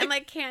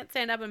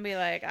up and be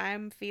like,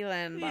 I'm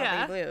feeling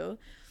lovely blue.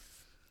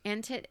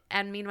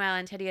 And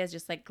meanwhile, Antedia is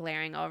just like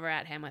glaring over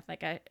at him with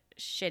like a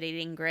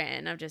shit-eating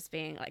grin of just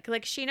being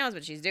like she knows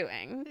what she's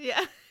doing.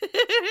 Yeah.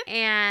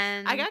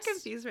 And I got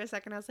confused for a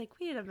second. I was like,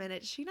 wait a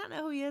minute, does she not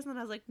know who he is? And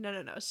I was like,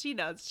 no, she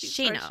knows.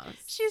 She knows.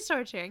 She's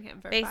torturing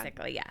him for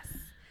basically fun. Yes.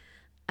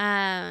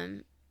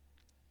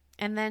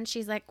 And then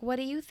she's like, what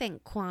do you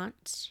think,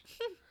 Quant?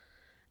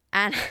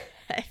 And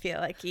I feel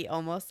like he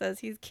almost says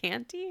he's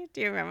Canty.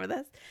 Do you remember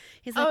this?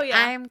 He's like,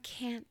 I'm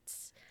Cant.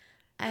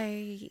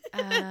 I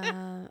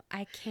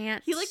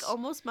can't. He like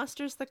almost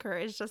musters the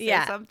courage to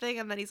say something,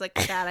 and then he's like,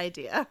 bad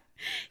idea.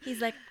 He's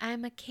like,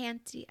 I'm a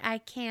Canty. I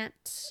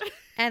can't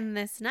end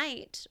this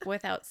night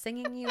without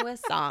singing you a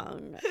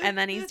song. And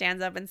then he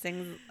stands up and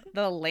sings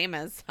the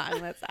lamest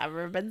song that's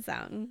ever been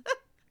sung.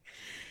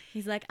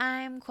 He's like,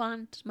 I'm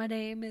Quant. My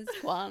name is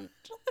Quant.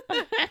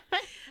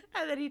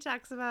 And then he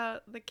talks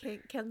about the King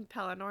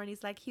Pelennor, and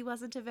he's like, he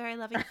wasn't a very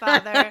loving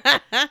father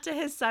to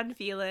his son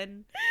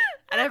Phelan.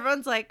 And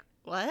everyone's like,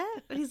 what?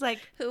 And he's like,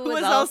 who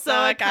was also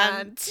a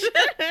cunt.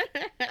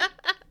 That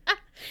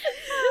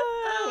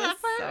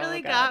part really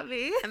got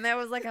me. And there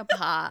was like a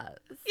pause.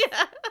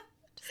 Yeah.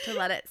 Just to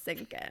let it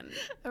sink in.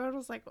 Everyone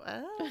was like,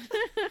 what?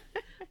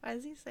 Why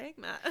is he saying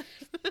that?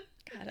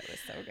 God, it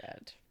was so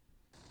good.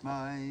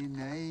 My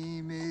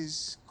name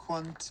is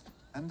Quant,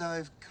 and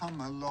I've come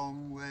a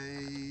long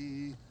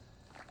way.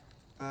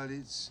 But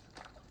it's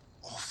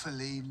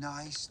awfully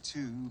nice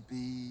to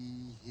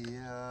be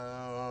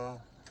here.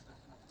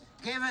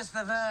 Give us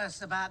the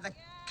verse about the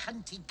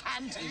cunty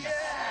Canty.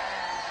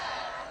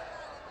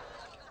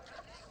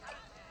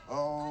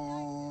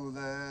 Oh,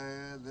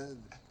 the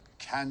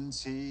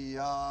Canty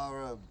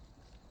are a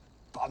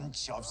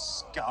bunch of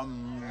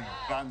scum,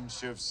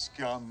 bunch of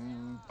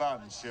scum,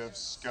 bunch of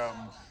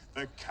scum.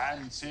 The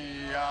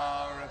Canty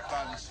are a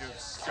bunch of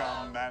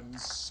scum, and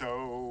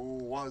so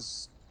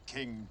was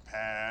King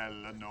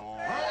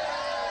Pelennor.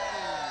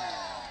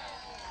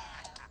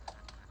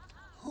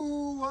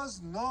 Who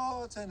was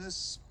not an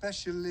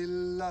especially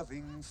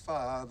loving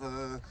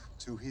father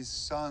to his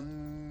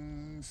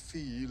son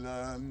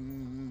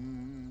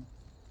Phelan,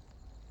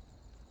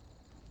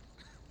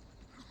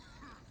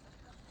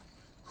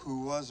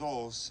 who was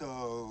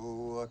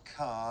also a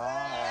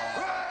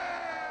card.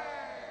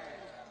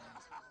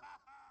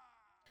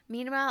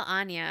 Meanwhile,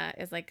 Anya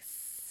is like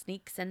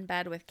sneaks in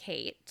bed with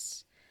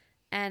Kate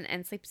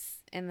and sleeps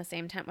in the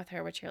same tent with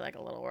her, which you're like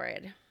a little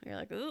worried. You're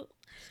like, ooh.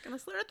 She's gonna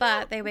slur it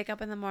But they wake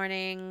up in the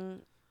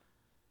morning.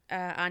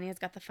 Anya's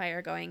got the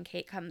fire going.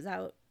 Kate comes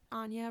out.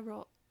 Anya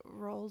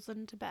rolls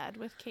into bed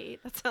with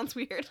Kate. That sounds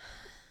weird.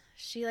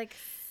 She like,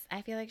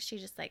 I feel like she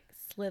just like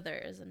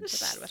slithers into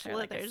bed with her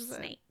like a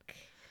snake.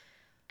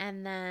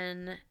 And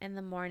then in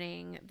the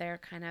morning, they're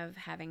kind of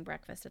having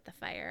breakfast at the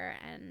fire,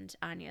 and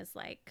Anya's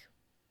like,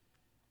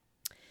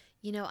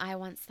 you know, I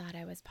once thought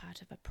I was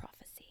part of a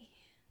prophecy.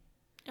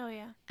 Oh,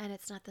 yeah. And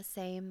it's not the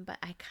same, but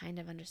I kind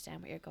of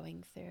understand what you're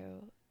going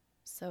through.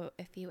 So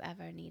if you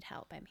ever need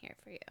help, I'm here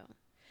for you.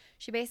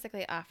 She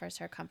basically offers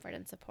her comfort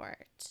and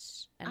support.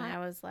 And I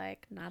was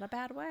like, not a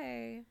bad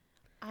way.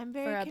 I'm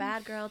very for a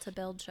bad girl to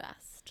build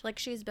trust. Like,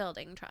 she's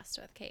building trust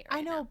with Kate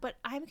I know, now. but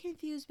I'm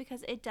confused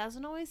because it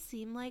doesn't always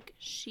seem like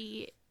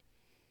she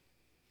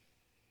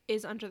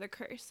is under the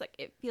curse. Like,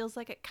 it feels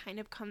like it kind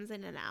of comes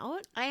in and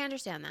out. I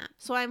understand that.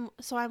 So I'm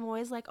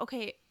always like,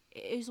 okay,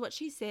 is what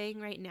she's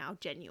saying right now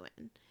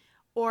genuine?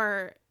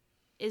 Or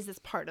is this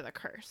part of the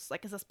curse?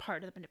 Like, is this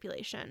part of the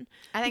manipulation?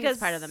 I think it's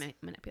part of the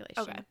manipulation.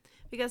 Okay.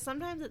 Because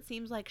sometimes it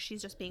seems like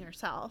she's just being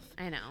herself.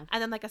 I know.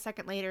 And then, like, a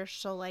second later,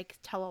 she'll, like,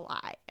 tell a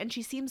lie. And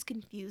she seems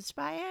confused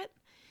by it.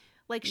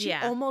 Like, she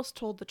almost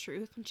told the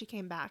truth when she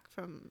came back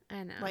from,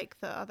 I know, like,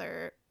 the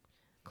other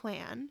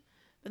clan.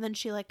 But then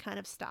she, like, kind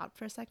of stopped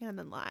for a second and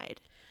then lied.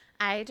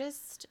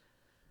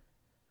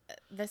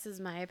 This is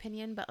my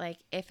opinion, but, like,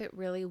 if it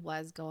really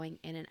was going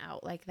in and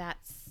out like that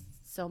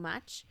so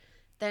much,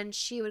 then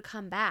she would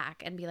come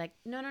back and be like,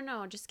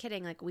 no, just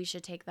kidding. Like, we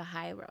should take the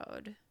high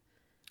road.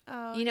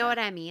 Oh, you know what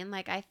I mean?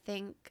 Like, I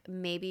think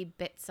maybe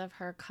bits of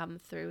her come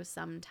through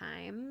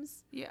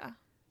sometimes. Yeah.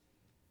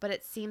 But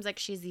it seems like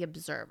she's the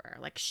observer.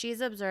 Like,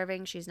 she's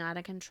observing. She's not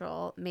in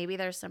control. Maybe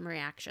there's some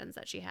reactions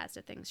that she has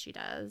to things she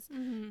does.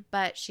 Mm-hmm.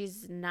 But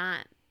she's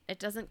not. It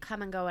doesn't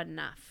come and go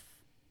enough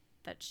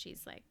that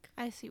she's, like,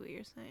 I see what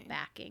you're saying.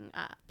 backing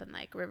up and,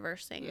 like,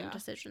 reversing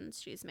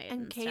decisions she's made.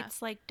 And Kate's,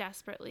 stuff. like,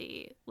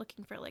 desperately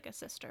looking for, like, a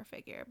sister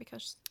figure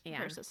because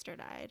her sister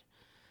died.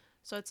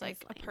 So it's,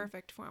 like, a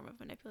perfect form of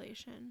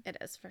manipulation. It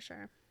is, for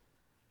sure.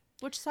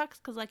 Which sucks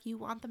because, like, you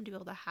want them to be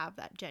able to have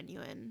that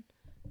genuine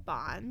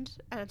bond.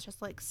 And it's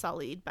just, like,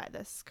 sullied by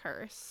this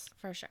curse.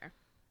 For sure.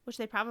 Which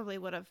they probably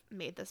would have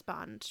made this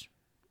bond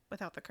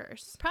without the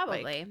curse.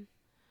 Probably. Like,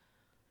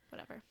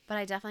 whatever. But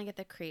I definitely get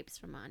the creeps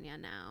from Anya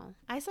now.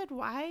 I said,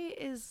 why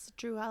is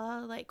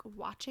Druella, like,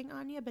 watching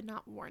Anya but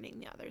not warning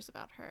the others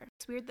about her?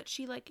 It's weird that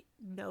she, like,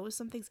 knows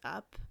something's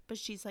up, but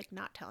she's, like,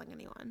 not telling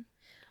anyone.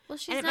 Well,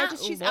 she's not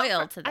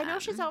loyal to them. I know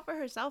she's out for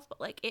herself, but,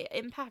 like, it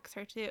impacts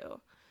her, too.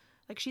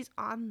 Like, she's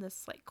on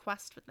this, like,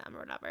 quest with them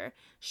or whatever.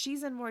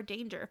 She's in more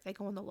danger if they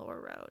go on the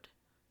lower road.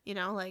 You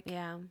know? Like,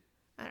 yeah.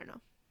 I don't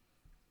know.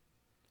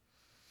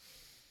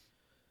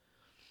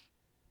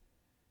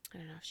 I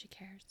don't know if she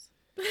cares.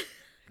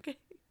 Okay.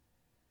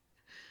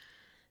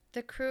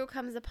 The crew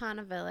comes upon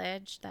a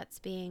village that's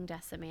being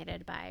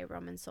decimated by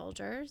Roman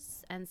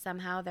soldiers, and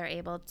somehow they're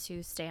able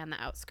to stay on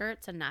the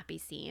outskirts and not be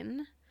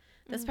seen.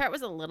 This part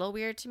was a little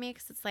weird to me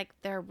because it's like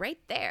they're right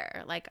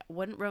there. Like,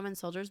 wouldn't Roman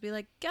soldiers be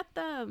like, get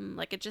them?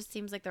 Like, it just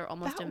seems like they're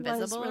almost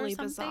invisible really or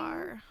something.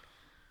 Bizarre.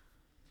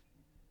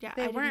 Yeah,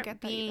 They I didn't weren't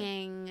get that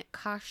being either.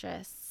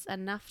 cautious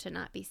enough to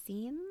not be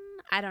seen.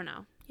 I don't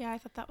know. Yeah, I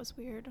thought that was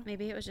weird.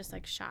 Maybe it was just,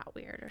 like, shot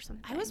weird or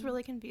something. I was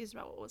really confused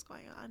about what was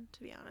going on,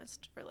 to be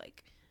honest, for,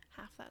 like,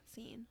 half that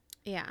scene.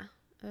 Yeah,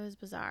 it was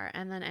bizarre.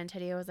 And then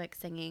Antedia was, like,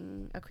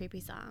 singing a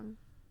creepy song.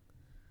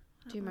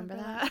 Do you remember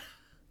that?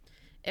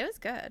 It was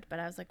good, but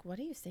I was like, what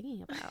are you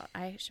singing about?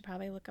 I should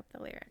probably look up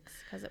the lyrics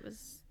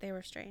because they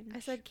were strange. I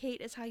said, Kate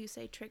is how you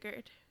say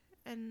triggered.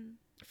 And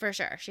for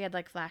sure. She had,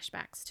 like,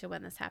 flashbacks to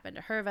when this happened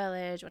to her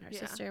village, when her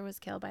sister was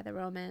killed by the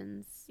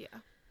Romans. Yeah.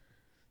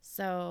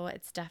 So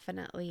it's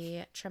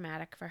definitely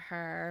traumatic for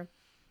her.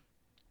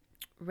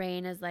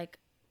 Rain is like,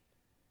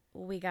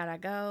 we gotta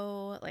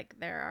go. Like,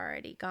 they're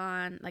already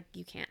gone. Like,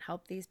 you can't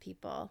help these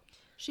people.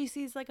 She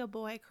sees, like, a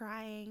boy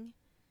crying,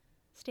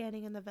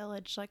 standing in the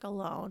village, like,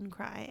 alone,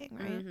 crying,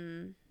 right?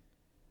 Mm-hmm.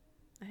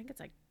 I think it's,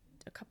 like,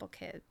 a couple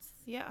kids.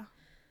 Yeah.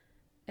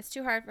 It's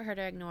too hard for her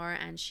to ignore,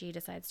 and she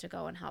decides to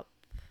go and help.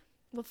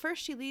 Well,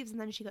 first she leaves, and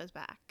then she goes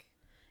back.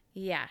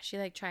 Yeah, she,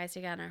 like, tries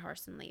to get on her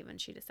horse and leave, and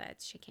she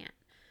decides she can't.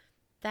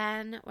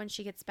 Then, when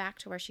she gets back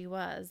to where she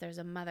was, there's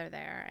a mother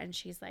there, and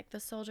she's like, the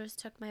soldiers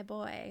took my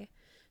boy.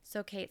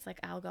 So Kate's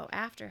like, I'll go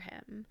after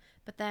him.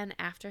 But then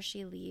after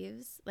she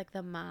leaves, like,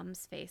 the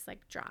mom's face,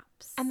 like,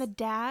 drops. And the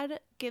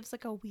dad gives,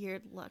 like, a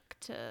weird look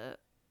to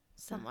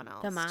someone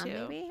else, the mom,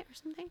 too. maybe, or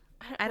something?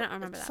 I don't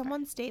remember that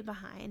Someone part. stay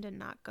behind and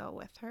not go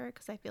with her,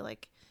 because I feel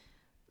like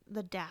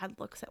the dad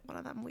looks at one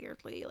of them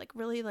weirdly. Like,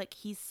 really, like,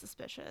 he's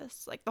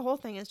suspicious. Like, the whole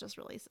thing is just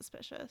really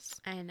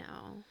suspicious. I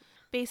know.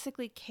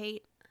 Basically,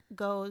 Kate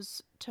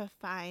goes to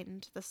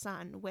find the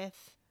son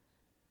with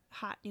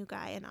hot new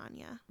guy and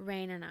Anya.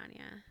 Rain and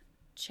Anya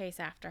chase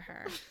after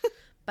her.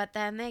 But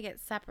then they get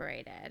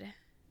separated.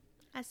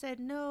 I said,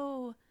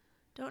 no,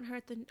 don't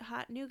hurt the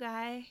hot new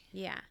guy.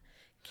 Yeah.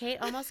 Kate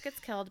almost gets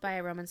killed by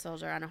a Roman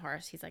soldier on a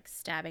horse. He's, like,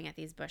 stabbing at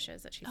these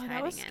bushes that she's hiding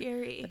that was in.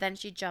 scary. But then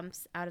she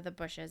jumps out of the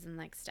bushes and,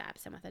 like,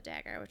 stabs him with a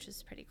dagger, which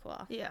is pretty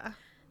cool. Yeah.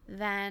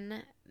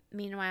 Then,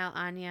 meanwhile,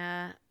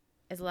 Anya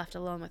is left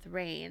alone with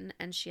Rain,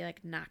 and she,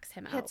 like, knocks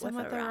him out with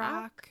a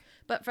rock.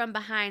 But from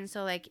behind,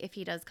 so, like, if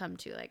he does come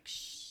to, like,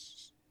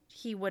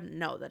 he wouldn't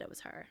know that it was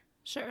her.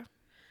 Sure.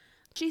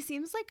 She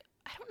seems like,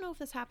 I don't know if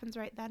this happens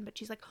right then, but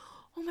she's like,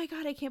 oh my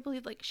God, I can't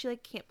believe, like, she,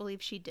 like, can't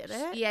believe she did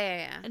it.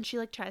 Yeah. And she,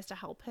 like, tries to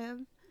help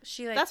him.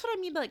 She like That's what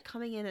I mean by like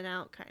coming in and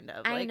out, kind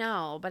of. I Like,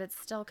 know, but it's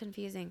still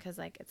confusing because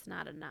like it's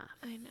not enough.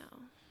 I know.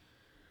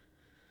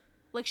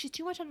 Like she's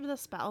too much under the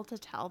spell to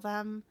tell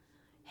them,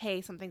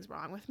 hey, something's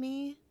wrong with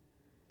me.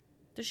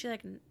 Does she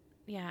like?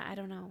 Yeah, I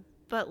don't know.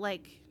 But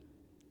like,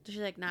 Does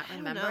she like not I don't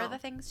remember know. the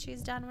things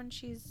she's done when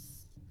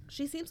she's?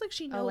 She seems like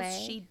she knows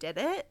away? she did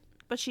it,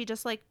 but she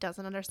just like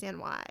doesn't understand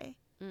why.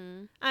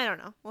 I don't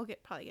know. We'll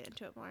probably get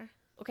into it more.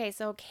 Okay,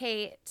 so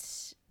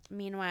Kate,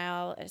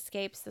 meanwhile,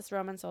 escapes this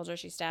Roman soldier.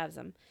 She stabs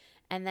him.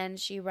 And then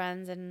she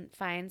runs and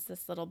finds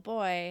this little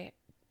boy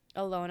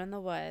alone in the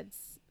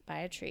woods by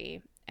a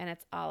tree. And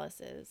it's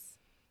Aulus's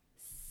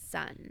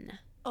son.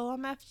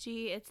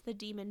 OMFG, it's the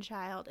demon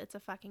child. It's a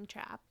fucking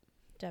trap.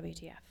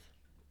 WTF.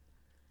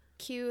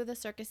 Cue the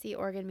circusy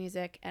organ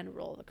music and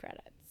roll the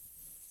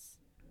credits.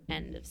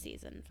 End of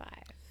season 5.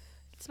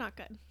 It's not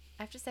good.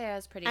 I have to say I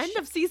was pretty End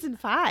of season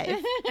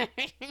 5.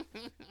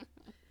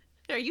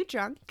 Are you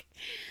drunk?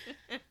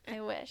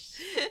 I wish.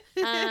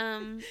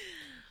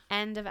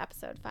 End of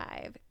episode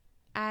 5.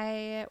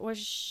 I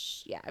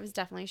was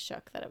definitely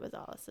shook that it was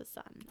Aulus's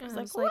son. I was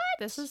like, what?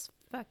 This is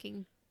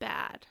fucking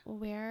bad.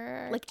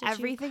 Where? Like did you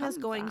everything is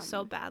come going from?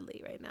 so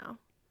badly right now.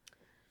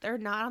 They're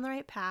not on the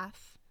right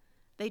path.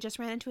 They just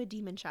ran into a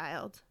demon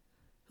child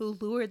who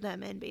lured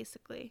them in,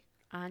 basically.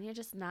 Anya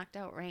just knocked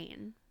out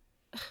Rain.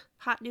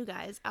 Hot new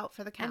guys out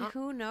for the count. And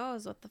who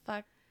knows what the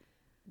fuck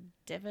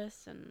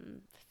Divis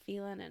and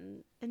Phelan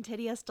and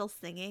Antedia's still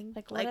singing.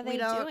 like what are they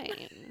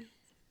doing?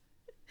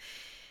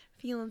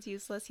 Phelan's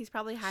useless. He's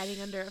probably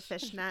hiding under a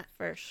fishnet.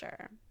 For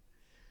sure.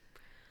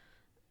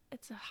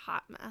 It's a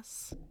hot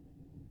mess.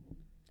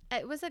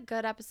 It was a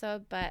good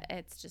episode, but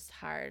it's just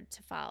hard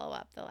to follow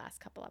up the last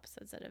couple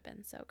episodes that have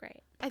been so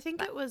great. I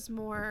think it was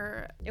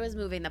more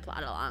moving the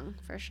plot along,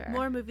 for sure.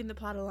 more moving the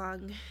plot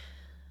along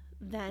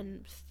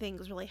than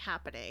things really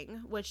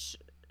happening, which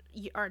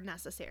are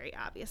necessary,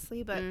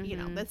 obviously. But, you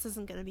know, this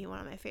isn't going to be one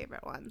of my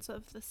favorite ones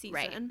of the season.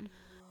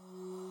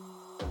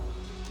 Right.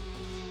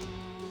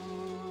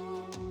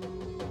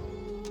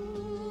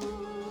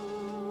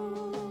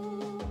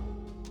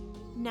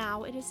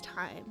 Now it is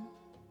time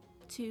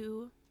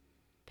to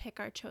pick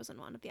our chosen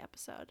one of the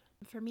episode.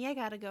 For me, I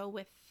gotta go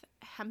with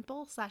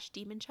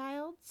Hempel/Demon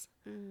Childs,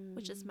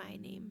 which is my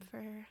name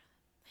for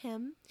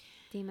him.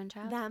 Demon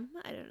Child? Them,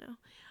 I don't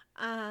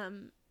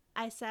know.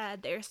 I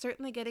said they're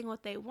certainly getting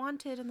what they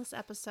wanted in this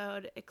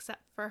episode,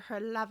 except for her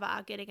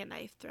lava getting a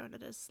knife thrown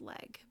at his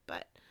leg.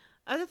 But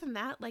other than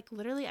that, like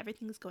literally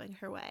everything's going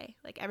her way.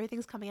 Like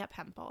everything's coming up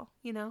Hempel,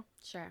 you know?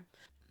 Sure.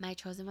 My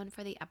chosen one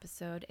for the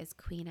episode is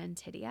Queen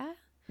Antedia.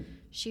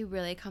 She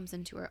really comes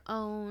into her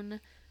own.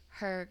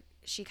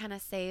 She kind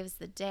of saves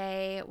the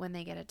day when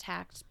they get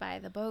attacked by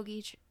the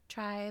Bogey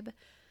tribe,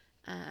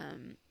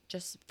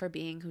 just for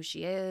being who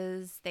she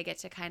is. They get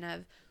to kind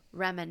of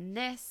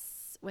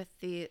reminisce with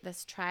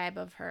this tribe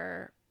of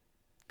her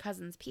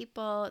cousin's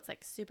people. It's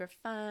like super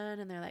fun,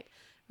 and they're like,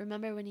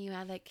 remember when you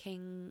had like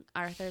King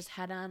Arthur's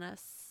head on a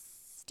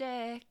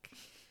stick?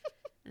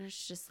 And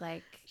it's just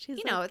like, She's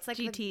you know, it's like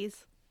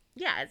GTs.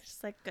 yeah, it's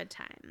just like good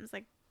times,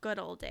 like good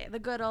old day. The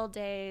good old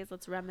days.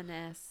 Let's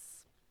reminisce.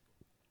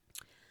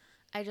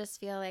 I just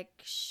feel like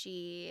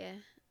she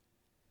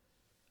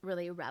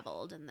really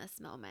reveled in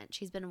this moment.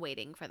 She's been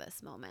waiting for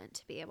this moment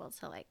to be able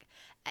to, like,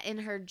 in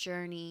her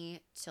journey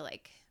to,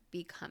 like,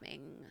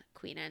 becoming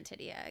Queen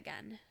Antedia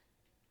again.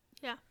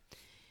 Yeah.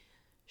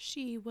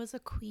 She was a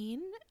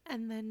queen,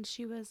 and then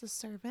she was a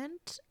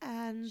servant,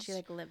 and She,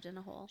 like, lived in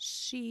a hole.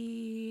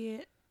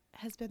 she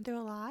has been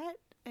through a lot,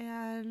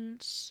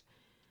 and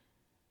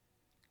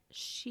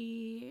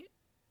she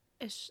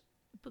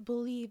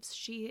believes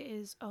she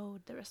is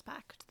owed the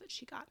respect that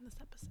she got in this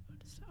episode.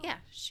 So Yeah,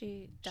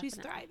 she's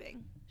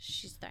thriving.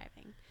 She's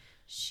thriving.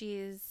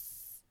 She's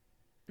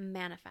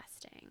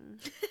manifesting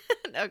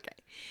Okay.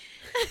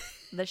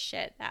 the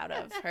shit out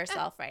of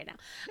herself right now.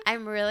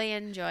 I'm really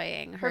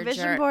enjoying Her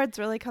vision board's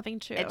really coming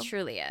true. It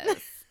truly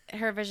is.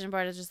 Her vision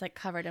board is just like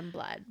covered in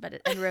blood,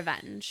 and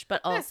revenge,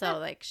 but also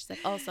like she's like,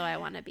 also I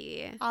want to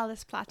be All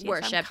this plot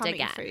worshipped I'm coming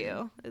again, for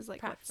you is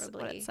like what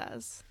preferably. it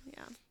says.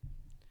 Yeah.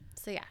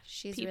 So yeah,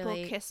 she's People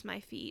really kiss my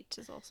feet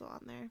is also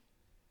on there.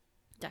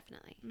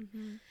 definitely,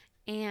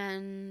 Mm-hmm.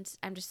 and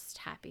I'm just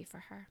happy for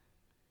her.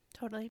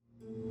 Totally.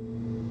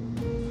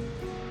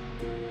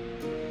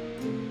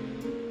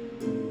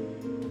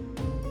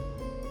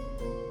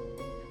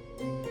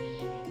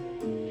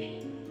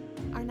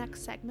 Our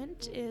next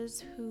segment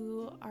is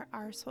who our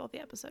arsehole of the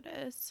episode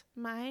is.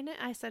 Mine,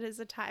 I said, is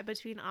a tie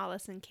between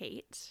Aulus and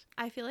Kate.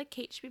 I feel like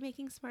Kate should be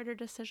making smarter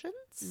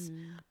decisions.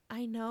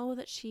 I know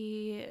that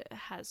she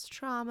has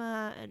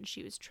trauma and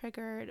she was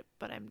triggered,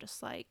 but I'm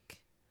just like,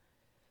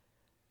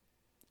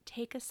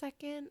 take a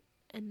second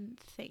and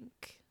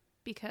think,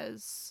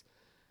 because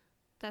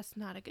that's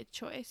not a good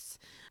choice.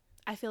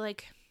 I feel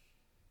like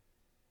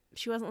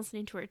she wasn't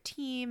listening to her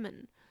team,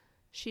 and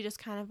she just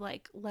kind of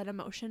like let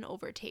emotion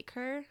overtake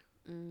her.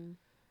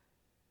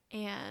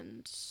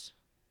 And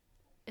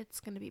it's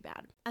gonna be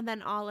bad. And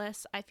then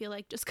Aulus, I feel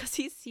like just because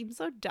he seems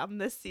so dumb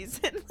this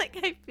season, like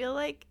I feel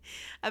like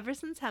ever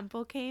since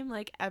Hempel came,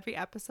 like every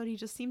episode he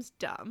just seems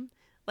dumb.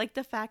 Like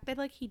the fact that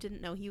like he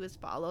didn't know he was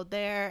followed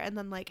there, and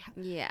then like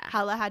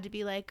Hella had to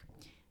be like,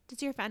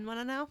 does your friend want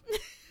to know?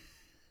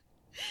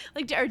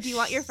 Like, or do you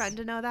want your friend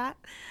to know that?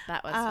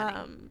 That was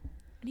funny.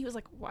 And he was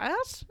like,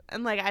 what?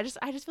 And like I just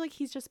feel like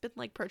he's just been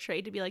like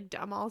portrayed to be like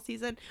dumb all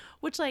season,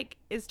 which like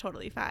is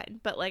totally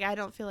fine, but like I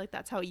don't feel like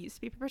that's how he used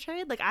to be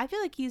portrayed. Like I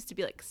feel like he used to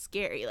be like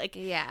scary. Like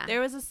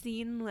there was a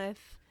scene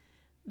with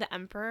the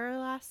Emperor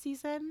last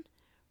season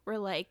where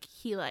like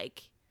he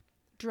like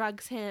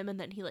drugs him and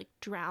then he like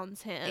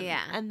drowns him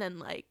and then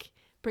like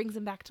brings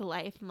him back to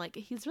life, and like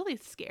he's really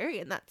scary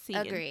in that scene.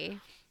 Agree.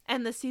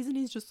 And this season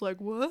he's just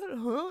like, what?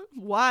 Huh?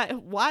 Why?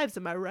 Wives,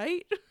 am I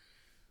right?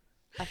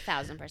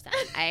 1,000%.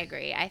 I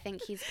agree. I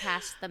think he's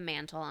passed the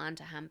mantle on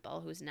to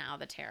Hempel, who's now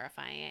the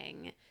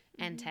terrifying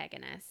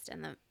antagonist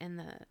in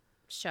the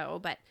show.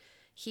 But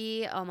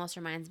he almost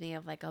reminds me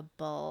of like a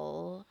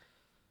bull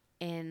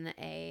in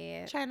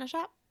a China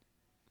shop.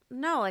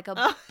 No, like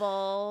a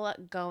bull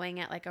going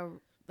at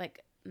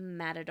like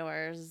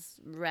Matador's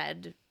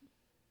red.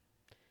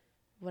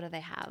 What do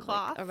they have?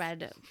 Cloth? Like a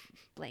red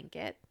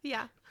blanket.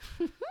 Yeah.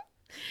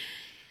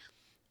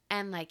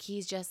 And like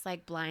he's just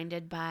like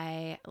blinded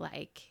by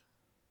like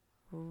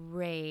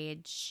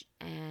rage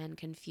and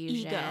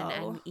confusion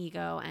and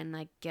ego and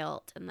like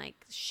guilt and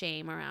like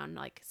shame around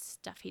like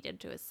stuff he did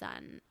to his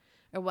son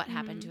or what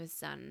happened to his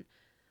son.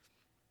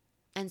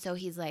 And so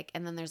he's like,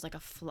 and then there's like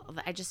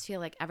I just feel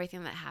like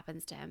everything that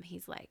happens to him,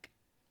 he's like,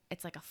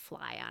 it's like a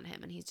fly on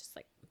him, and he's just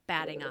like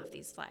batting off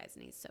these flies,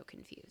 and he's so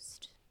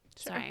confused.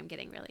 Sure. Sorry, I'm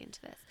getting really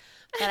into this,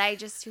 but I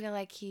just feel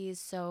like he's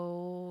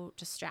so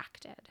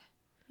distracted.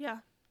 Yeah.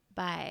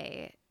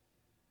 By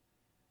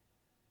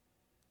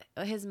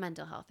his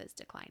mental health is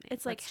declining.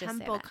 It's like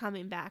Hempel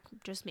coming back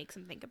just makes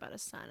him think about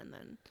his son,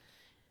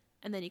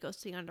 and then he goes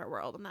to the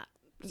underworld, and that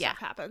stuff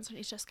happens, and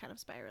he's just kind of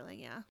spiraling.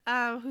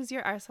 Yeah. Who's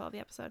your arsehole of the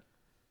episode?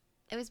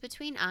 It was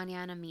between Anya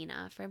and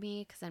Amina for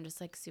me, because I'm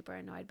just like super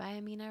annoyed by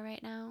Amina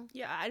right now.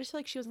 Yeah, I just feel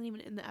like she wasn't even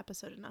in the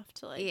episode enough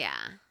to like. Yeah,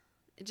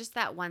 just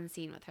that one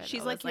scene with her.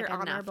 She's like your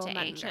honorable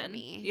mention.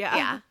 Me.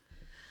 Yeah.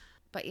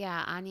 But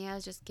yeah, Anya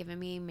is just giving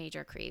me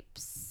major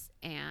creeps,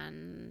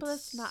 but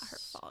that's not her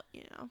fault,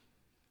 you know.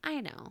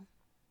 I know,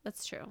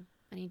 that's true.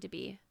 I need to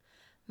be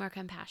more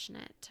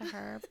compassionate to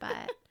her,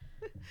 but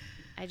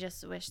I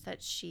just wish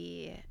that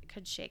she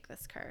could shake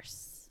this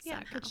curse. Yeah,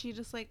 somehow. could she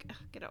just like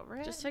get over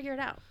it? Just figure it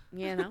out,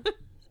 you know?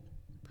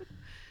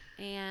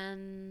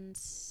 And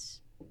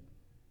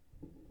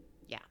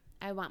yeah,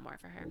 I want more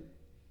for her.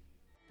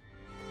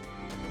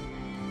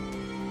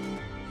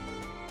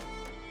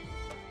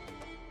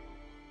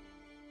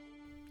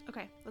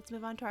 Okay, let's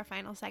move on to our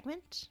final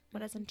segment.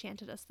 What has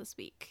enchanted us this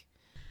week?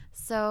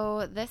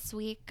 So this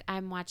week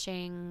I'm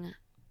watching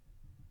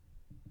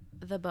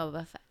the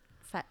Boba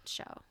Fett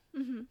show.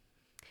 Mm-hmm.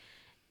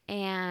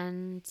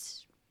 And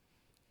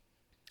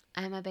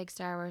I'm a big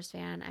Star Wars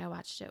fan. I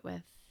watched it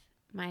with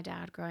my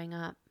dad growing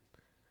up.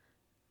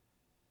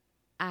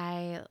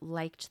 I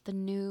liked the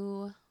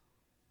new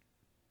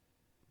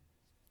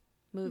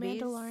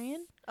movies.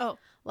 Mandalorian? Oh.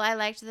 Well, I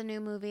liked the new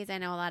movies. I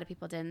know a lot of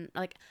people didn't.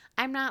 Like,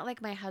 I'm not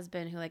like my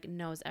husband who like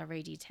knows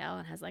every detail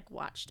and has like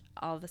watched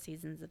all the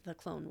seasons of the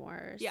Clone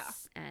Wars. Yeah.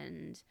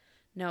 And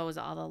knows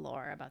all the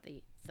lore about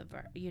the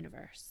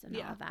universe and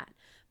all of that.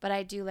 But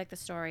I do like the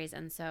stories,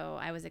 and so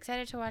I was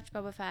excited to watch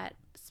Boba Fett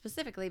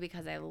specifically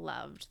because I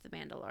loved The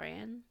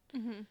Mandalorian.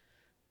 Mm-hmm.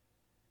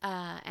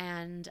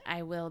 And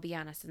I will be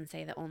honest and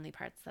say the only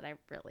parts that I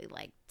really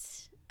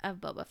liked of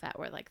Boba Fett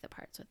were like the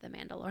parts with the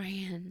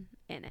Mandalorian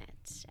in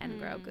it and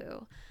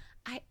Grogu.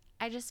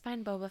 I just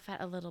find Boba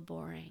Fett a little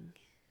boring.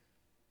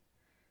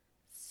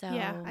 So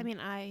yeah, I mean,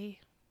 I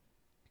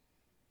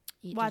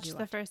watched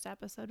the first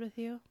episode with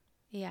you.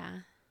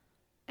 Yeah.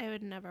 I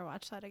would never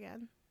watch that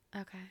again.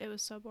 Okay. It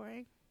was so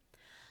boring.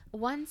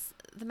 Once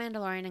the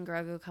Mandalorian and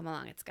Grogu come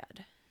along, it's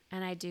good.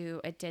 And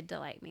it did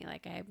delight me.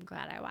 Like, I'm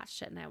glad I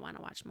watched it, and I want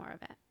to watch more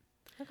of it.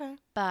 Okay.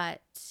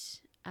 But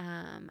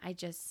I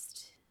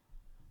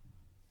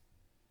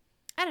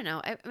don't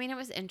know. I mean, it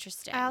was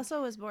interesting. I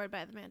also was bored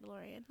by the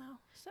Mandalorian, though.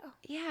 So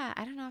yeah,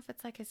 I don't know if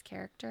it's like his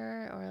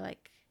character or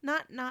like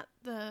not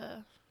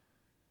the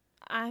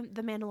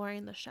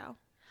Mandalorian the show.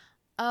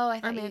 Oh,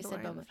 I thought you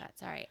said Boba Fett.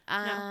 Sorry.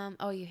 No.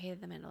 Oh, you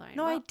hated the Mandalorian.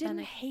 No, I didn't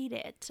hate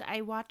it.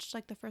 I watched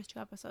like the first 2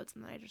 episodes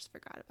and then I just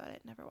forgot about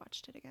it. Never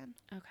watched it again.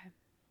 Okay.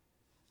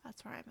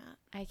 That's where I'm at.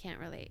 I can't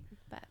relate,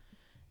 but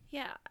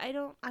yeah,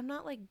 I'm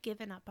not like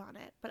giving up on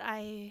it, but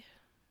I'm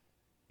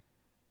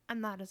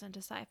not as into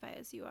sci-fi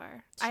as you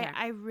are. Sure.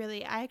 I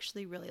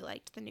actually really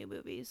liked the new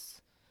movies.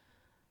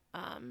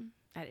 I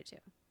did too.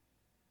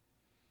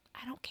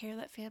 I don't care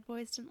that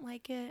fanboys didn't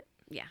like it.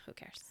 Yeah, who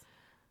cares?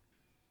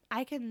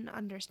 I can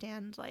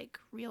understand like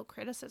real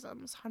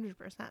criticisms 100%.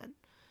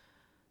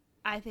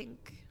 I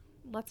think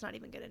let's not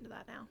even get into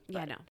that now.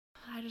 Yeah, no.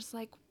 I just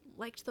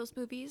liked those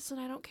movies, and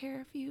I don't care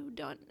if you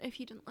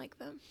didn't like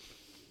them.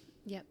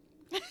 Yep.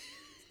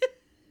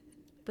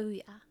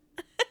 Booyah.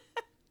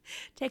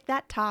 Take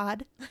that,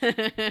 Todd.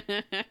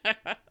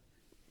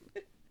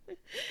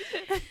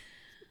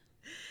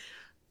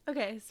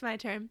 Okay, it's my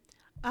turn.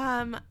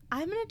 I'm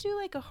gonna do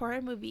like a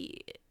horror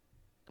movie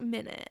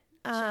minute.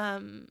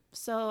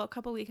 So a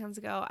couple weekends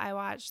ago, I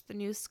watched the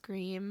new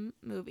Scream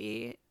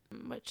movie,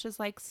 which is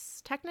like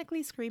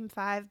technically Scream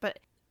 5, but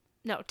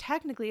no,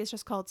 technically it's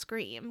just called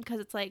Scream because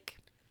it's like,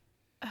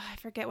 I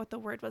forget what the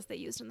word was they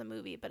used in the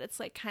movie, but it's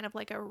like kind of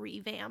like a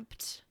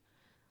revamped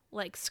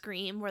like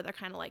Scream, where they're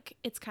kind of like,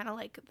 it's kind of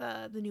like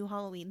the new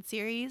Halloween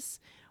series,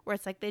 where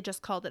it's like they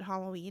just called it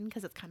Halloween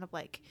because it's kind of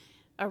like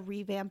a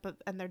revamp of,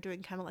 and they're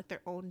doing kind of like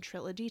their own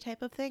trilogy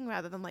type of thing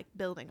rather than like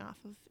building off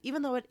of,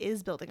 even though it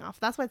is building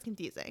off. That's why it's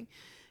confusing,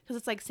 because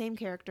it's like same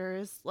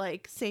characters,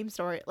 like same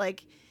story,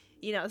 like,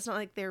 you know, it's not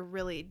like they're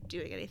really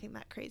doing anything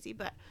that crazy.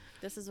 But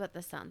this is what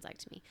this sounds like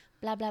to me.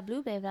 Blah blah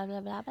blue, blah blah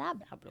blah blah blah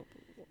blah blah.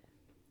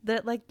 The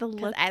like the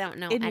look I don't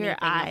know in anything your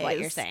eyes of what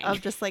you're saying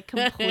of just like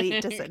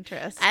complete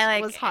disinterest. I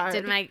like was hard.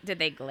 Did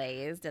they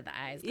glaze? Did the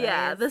eyes glaze?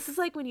 Yeah, this is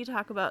like when you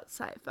talk about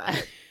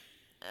sci-fi.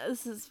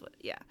 This is what,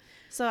 yeah.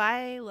 So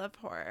I love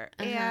horror.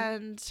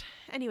 And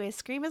anyway,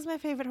 Scream is my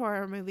favorite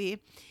horror movie.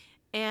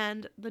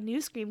 And the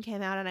new Scream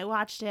came out and I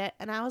watched it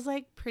and I was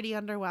like pretty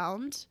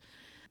underwhelmed.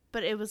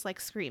 But it was like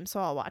Scream, so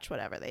I'll watch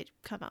whatever they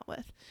come out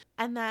with.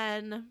 And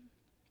then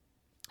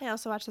I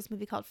also watched this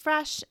movie called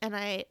Fresh, and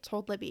I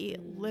told Libby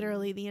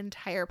literally the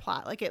entire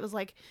plot. Like, it was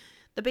like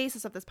the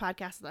basis of this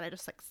podcast is that I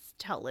just like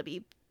tell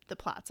Libby the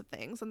plots of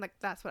things, and like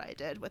that's what I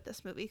did with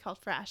this movie called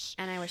Fresh.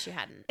 And I wish you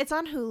hadn't. It's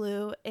on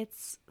Hulu.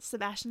 It's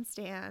Sebastian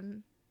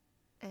Stan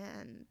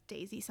and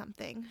Daisy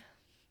something.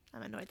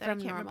 I'm annoyed that I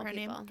can't remember her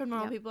name. From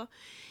Normal People.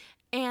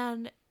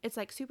 And it's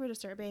like super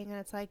disturbing, and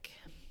it's like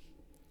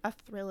a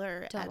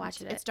thriller. Don't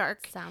watch it. It's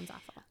dark. Sounds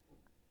awful.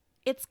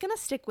 It's gonna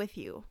stick with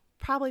you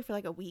probably for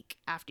like a week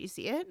after you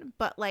see it,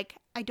 but like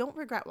I don't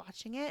regret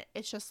watching it.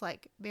 It's just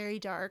like very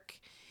dark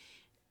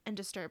and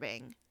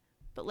disturbing,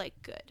 but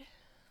like good.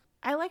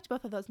 I liked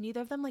both of those.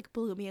 Neither of them like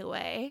blew me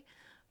away,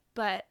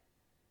 but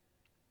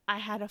I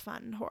had a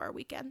fun horror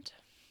weekend.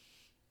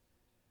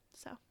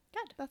 So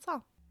good. That's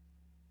all.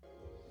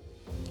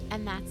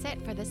 And that's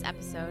it for this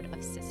episode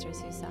of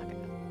Sisters Who Saga.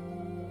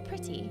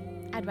 Pretty,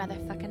 I'd rather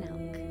fuck an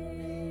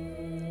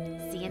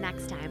elk. See you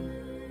next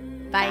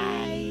time.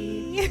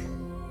 Bye.